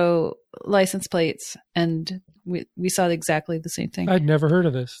 Ontario license plates. And we saw exactly the same thing. I'd never heard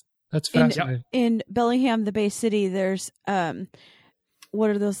of this. That's And- fascinating. In Bellingham, the Bay City, there's what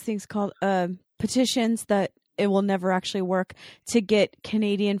are those things called? Petitions that it will never actually work to get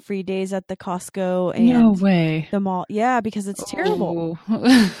Canadian free days at the Costco and No way. the mall. Yeah, because it's terrible.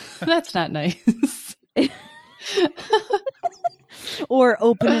 Oh. That's not nice. Or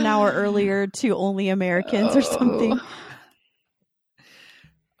open an hour earlier to only Americans or something.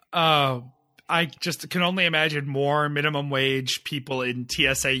 I just can only imagine more minimum wage people in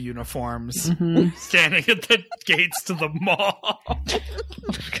TSA uniforms Mhm. standing at the gates to the mall. Oh,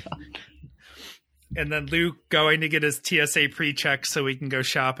 God. And then Luke going to get his TSA pre-check so he can go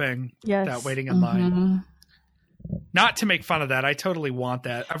shopping Yes. without waiting in line. Mhm. Not to make fun of that. I totally want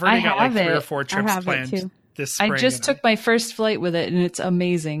that. I've already I got like have 3 or it. 4 I trips have it planned too. this spring. I just and took my first flight with it, and it's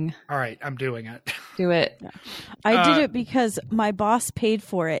amazing. all right, I'm doing it. Do it. I did it because my boss paid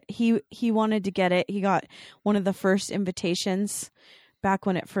for it. He wanted to get it. He got one of the first invitations back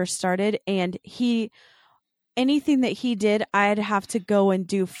when it first started, and anything that he did, I'd have to go and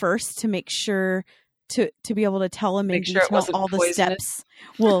do first to make sure to be able to tell him in Make sure it detail wasn't all the poisonous. steps.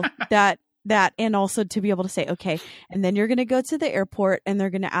 Well, that and also to be able to say, okay, and then you're going to go to the airport and they're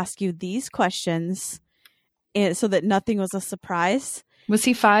going to ask you these questions, and so that nothing was a surprise. Was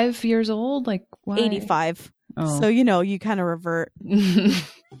he 5 years old? Like why? 85. Oh. So you kind of revert.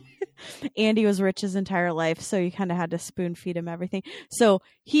 Andy was rich his entire life, so you kind of had to spoon feed him everything. So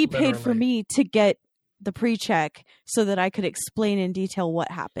he paid for Literally. me to get the pre-check so that I could explain in detail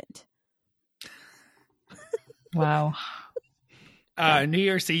what happened. Wow. New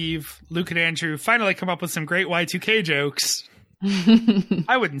Year's Eve, Luke and Andrew finally come up with some great Y2K jokes.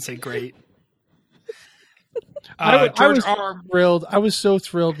 I wouldn't say great. I George was R. thrilled. I was so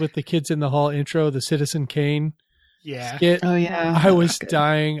thrilled with the Kids in the Hall intro, the Citizen Kane Yeah. skit. Oh yeah. I was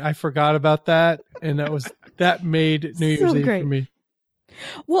dying. I forgot about that, and that made New Year's Eve great. for me.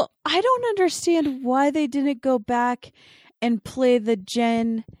 Well, I don't understand why they didn't go back and play the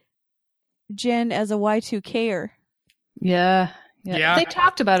Jen as a Y2K'er. Yeah. Yeah. They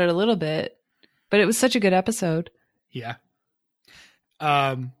talked about it a little bit, but it was such a good episode. Yeah.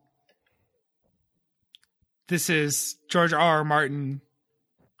 This is George R. R. Martin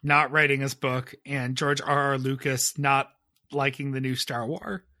not writing his book and George R. R. Lucas not liking the new Star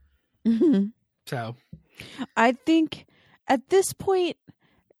Wars. Mhm. So I think at this point,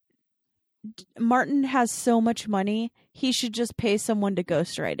 Martin has so much money, he should just pay someone to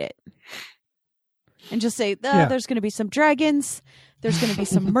ghostwrite it. And just say, Yeah. there's going to be some dragons, there's going to be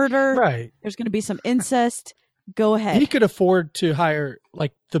some murder, Right. there's going to be some incest. Go ahead. He could afford to hire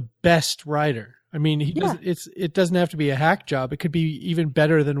like the best writer. I mean, Yeah. it doesn't have to be a hack job. It could be even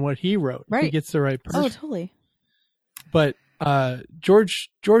better than what he wrote. If he Right. gets the right person. Oh, totally. But George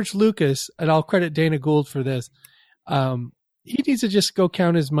Lucas, and I'll credit Dana Gould for this. He needs to just go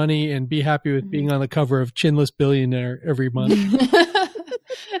count his money and be happy with being on the cover of Chinless Billionaire every month.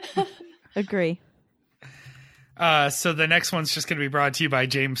 Agree. so the next one's just going to be brought to you by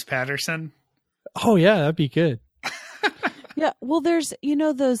James Patterson. Oh yeah, that'd be good. Yeah. Well, there's,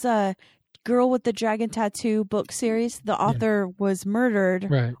 those Girl with the Dragon Tattoo book series. The author was murdered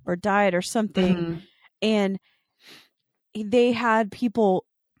Right. or died or something. Mhm. And they had people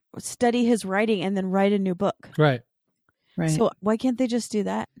study his writing and then write a new book. Right. Right. So why can't they just do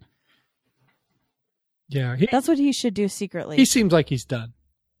that? Yeah. That's what he should do secretly. He seems like he's done.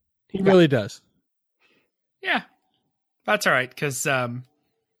 He really does. Yeah, that's all right. Because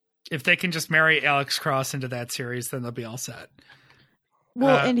if they can just marry Alex Cross into that series, then they'll be all set.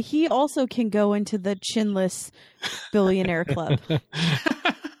 Well, and he also can go into the Chinless Billionaire Club.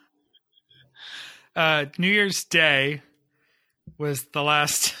 New Year's Day was the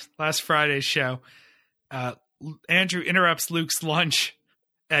last Friday's show. Andrew interrupts Luke's lunch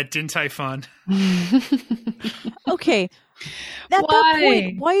at Din Tai Fun. Okay. At that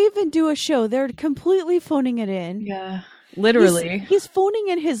point, why even do a show? They're completely phoning it in. Yeah. Literally. He's phoning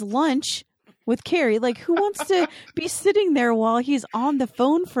in his lunch with Carrie. Like, who wants to be sitting there while he's on the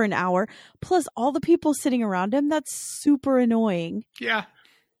phone for an hour? Plus all the people sitting around him. That's super annoying. Yeah.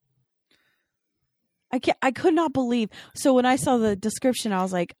 I could not believe. So when I saw the description, I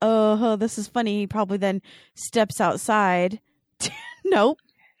was like, oh, this is funny. He probably then steps outside. Nope.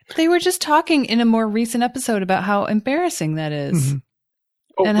 They were just talking in a more recent episode about how embarrassing that is. Mhm.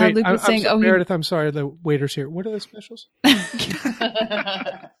 Oh, And how Luke was saying, sorry, oh, he- Meredith, I'm sorry. The waiter's here. What are the specials?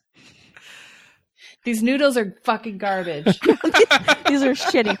 These noodles are fucking garbage. These are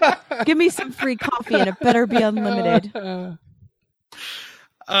shitty. Give me some free coffee and it better be unlimited.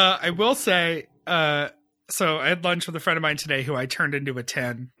 I will say, so I had lunch with a friend of mine today who I turned into a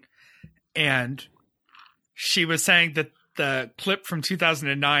 10. And she was saying that the clip from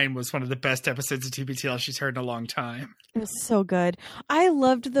 2009 was one of the best episodes of TBTL she's heard in a long time. It was so good. I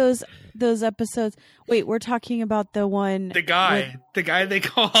loved those episodes. Wait, we're talking about the one. The guy they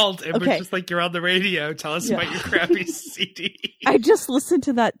called and was Okay. just like, you're on the radio. Tell us about your crappy CD. I just listened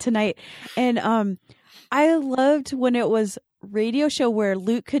to that tonight, and I loved when it was radio show where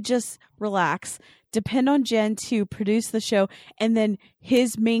Luke could just relax, depend on Jen to produce the show, and then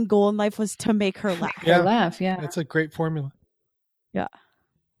his main goal in life was to make her laugh. Yeah. Laugh, yeah. That's a great formula. Yeah.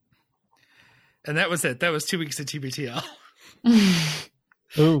 And that was it. That was 2 weeks of TBTL.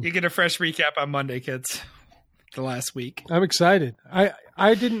 Ooh, You get a fresh recap on Monday, kids. The last week. I'm excited.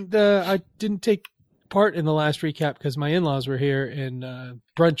 I didn't take part in the last recap because my in-laws were here and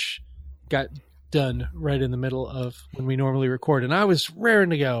brunch got done right in the middle of when we normally record, and I was raring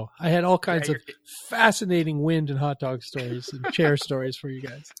to go. I had all kinds of fascinating wind and hot dog stories and chair stories for you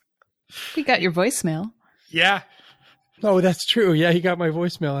guys. We got your voicemail. Yeah. Oh, that's true. Yeah, he got my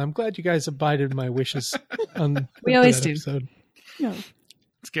voicemail. I'm glad you guys abided my wishes on We always that do. episode. No.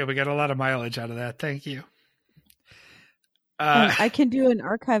 It's good. We got a lot of mileage out of that. Thank you. I can do an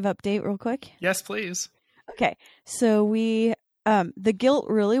archive update real quick. Yes, please. Okay, so we the guilt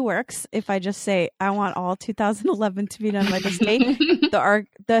really works if I just say I want all 2011 to be done by this date.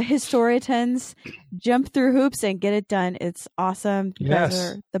 The historians jump through hoops and get it done. It's awesome. You guys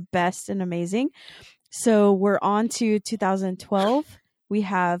Yes. are the best and amazing. So we're on to 2012. We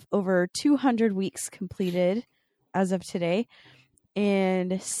have over 200 weeks completed as of today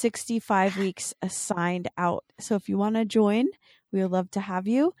and 65 weeks assigned out. So if you want to join, we would love to have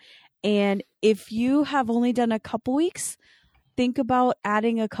you. And if you have only done a couple weeks, think about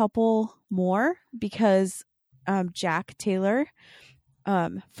adding a couple more because Jack Taylor,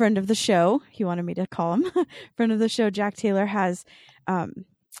 friend of the show, he wanted me to call him, friend of the show, Jack Taylor has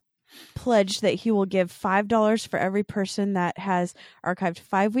pledged that he will give $5 for every person that has archived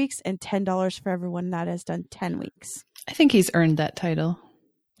 5 weeks and $10 for everyone that has done 10 weeks. I think he's earned that title.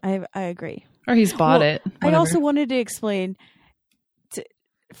 I agree. Or he's bought Well, it. I Whatever. also wanted to explain,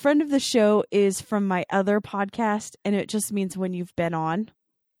 friend of the show is from my other podcast, and it just means when you've been on.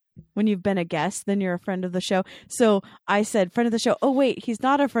 When you've been a guest, then you're a friend of the show. So I said friend of the show. Oh, wait, he's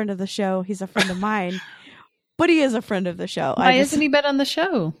not a friend of the show. He's a friend of mine. but he is a friend of the show. Why hasn't he been on the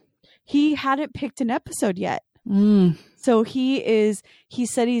show? He hadn't picked an episode yet. Mm. So he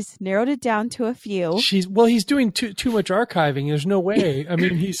said he's narrowed it down to a few. He's doing too much archiving. There's no way. I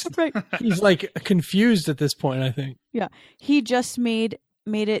mean, he's Right. he's like confused at this point, I think. Yeah. He just made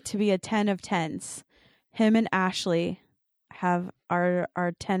it to be a 10 of 10s. Him and Ashley have our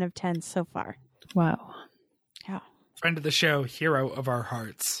 10 of 10s so far. Wow. Yeah. Friend of the show, hero of our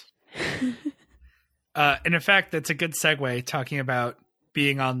hearts. And in fact, that's a good segue talking about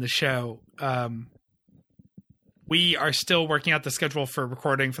being on the show. We are still working out the schedule for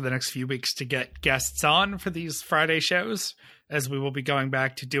recording for the next few weeks to get guests on for these Friday shows, as we will be going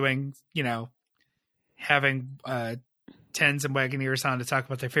back to doing, having Tens and Wagoneers on to talk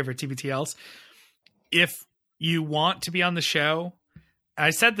about their favorite TBTLs. If you want to be on the show,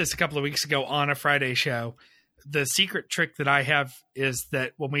 I said this a couple of weeks ago on a Friday show, the secret trick that I have is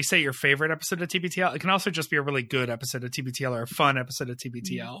that when we say your favorite episode of TBTL, it can also just be a really good episode of TBTL or a fun episode of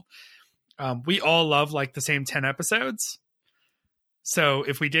TBTL. We all love like the same 10 episodes. So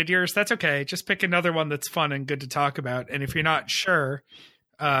if we did yours, that's okay. Just pick another one that's fun and good to talk about. And if you're not sure,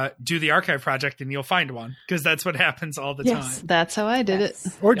 do the archive project and you'll find one, because that's what happens all the time. That's how I did it.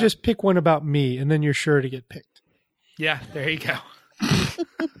 Or just pick one about me, and then you're sure to get picked. Yeah, there you go.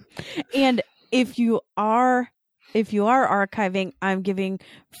 And if you are archiving, I'm giving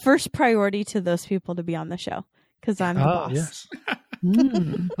first priority to those people to be on the show because I'm the boss. Yes.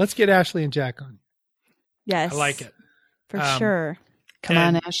 Let's get Ashley and Jack on. Yes. I like it. For sure. Come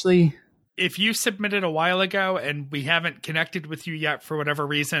on, Ashley. If you submitted a while ago and we haven't connected with you yet for whatever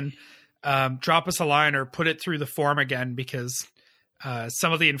reason, drop us a line or put it through the form again, because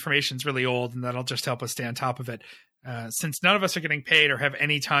some of the information is really old and that'll just help us stay on top of it. Since none of us are getting paid or have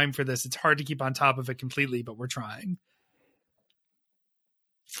any time for this, it's hard to keep on top of it completely, but we're trying.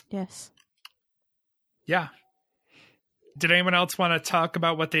 Yes. Yeah. Did anyone else want to talk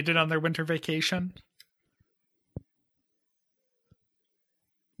about what they did on their winter vacation?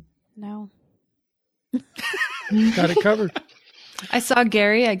 No. Got it covered. I saw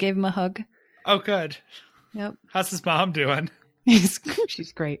Gary. I gave him a hug. Oh, good. Yep. How's his mom doing?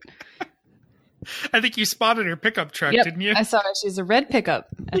 She's great. I think you spotted her pickup truck, Yep, didn't you? I saw it. She's a red pickup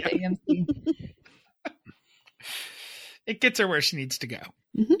at the AMC. It gets her where she needs to go.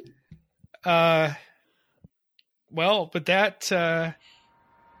 Mm-hmm. Well, with that,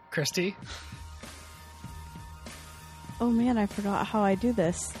 Christy. Oh man, I forgot how I do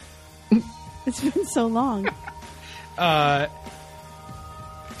this. It's been so long.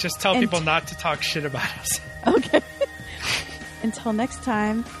 Just tell people not to talk shit about us. Okay. Until next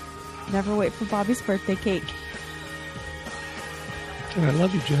time, never wait for Bobby's birthday cake. And I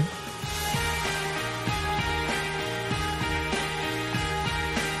love you, Jen.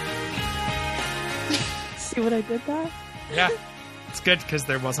 See what I did there? Yeah, it's good because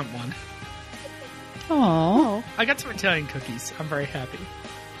there wasn't one. Oh, I got some Italian cookies. I'm very happy.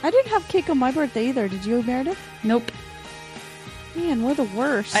 I didn't have cake on my birthday either. Did you, Meredith? nope. Man, we're the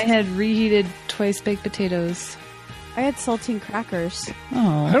worst. I had reheated twice baked potatoes. I had saltine crackers.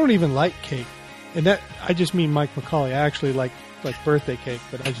 Oh, I don't even like cake. And that, I just mean Mike McCauley. I actually like birthday cake,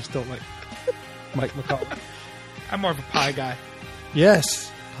 but I just don't like Mike McCauley. I'm more of a pie guy.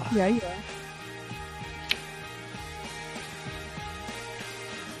 Yes. Yeah, you are.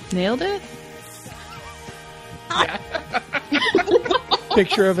 nailed it. Yeah.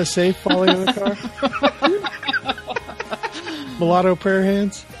 Picture of a safe falling in the car. Mulatto prayer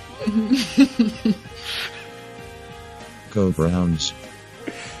hands. Go Browns.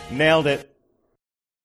 Nailed it.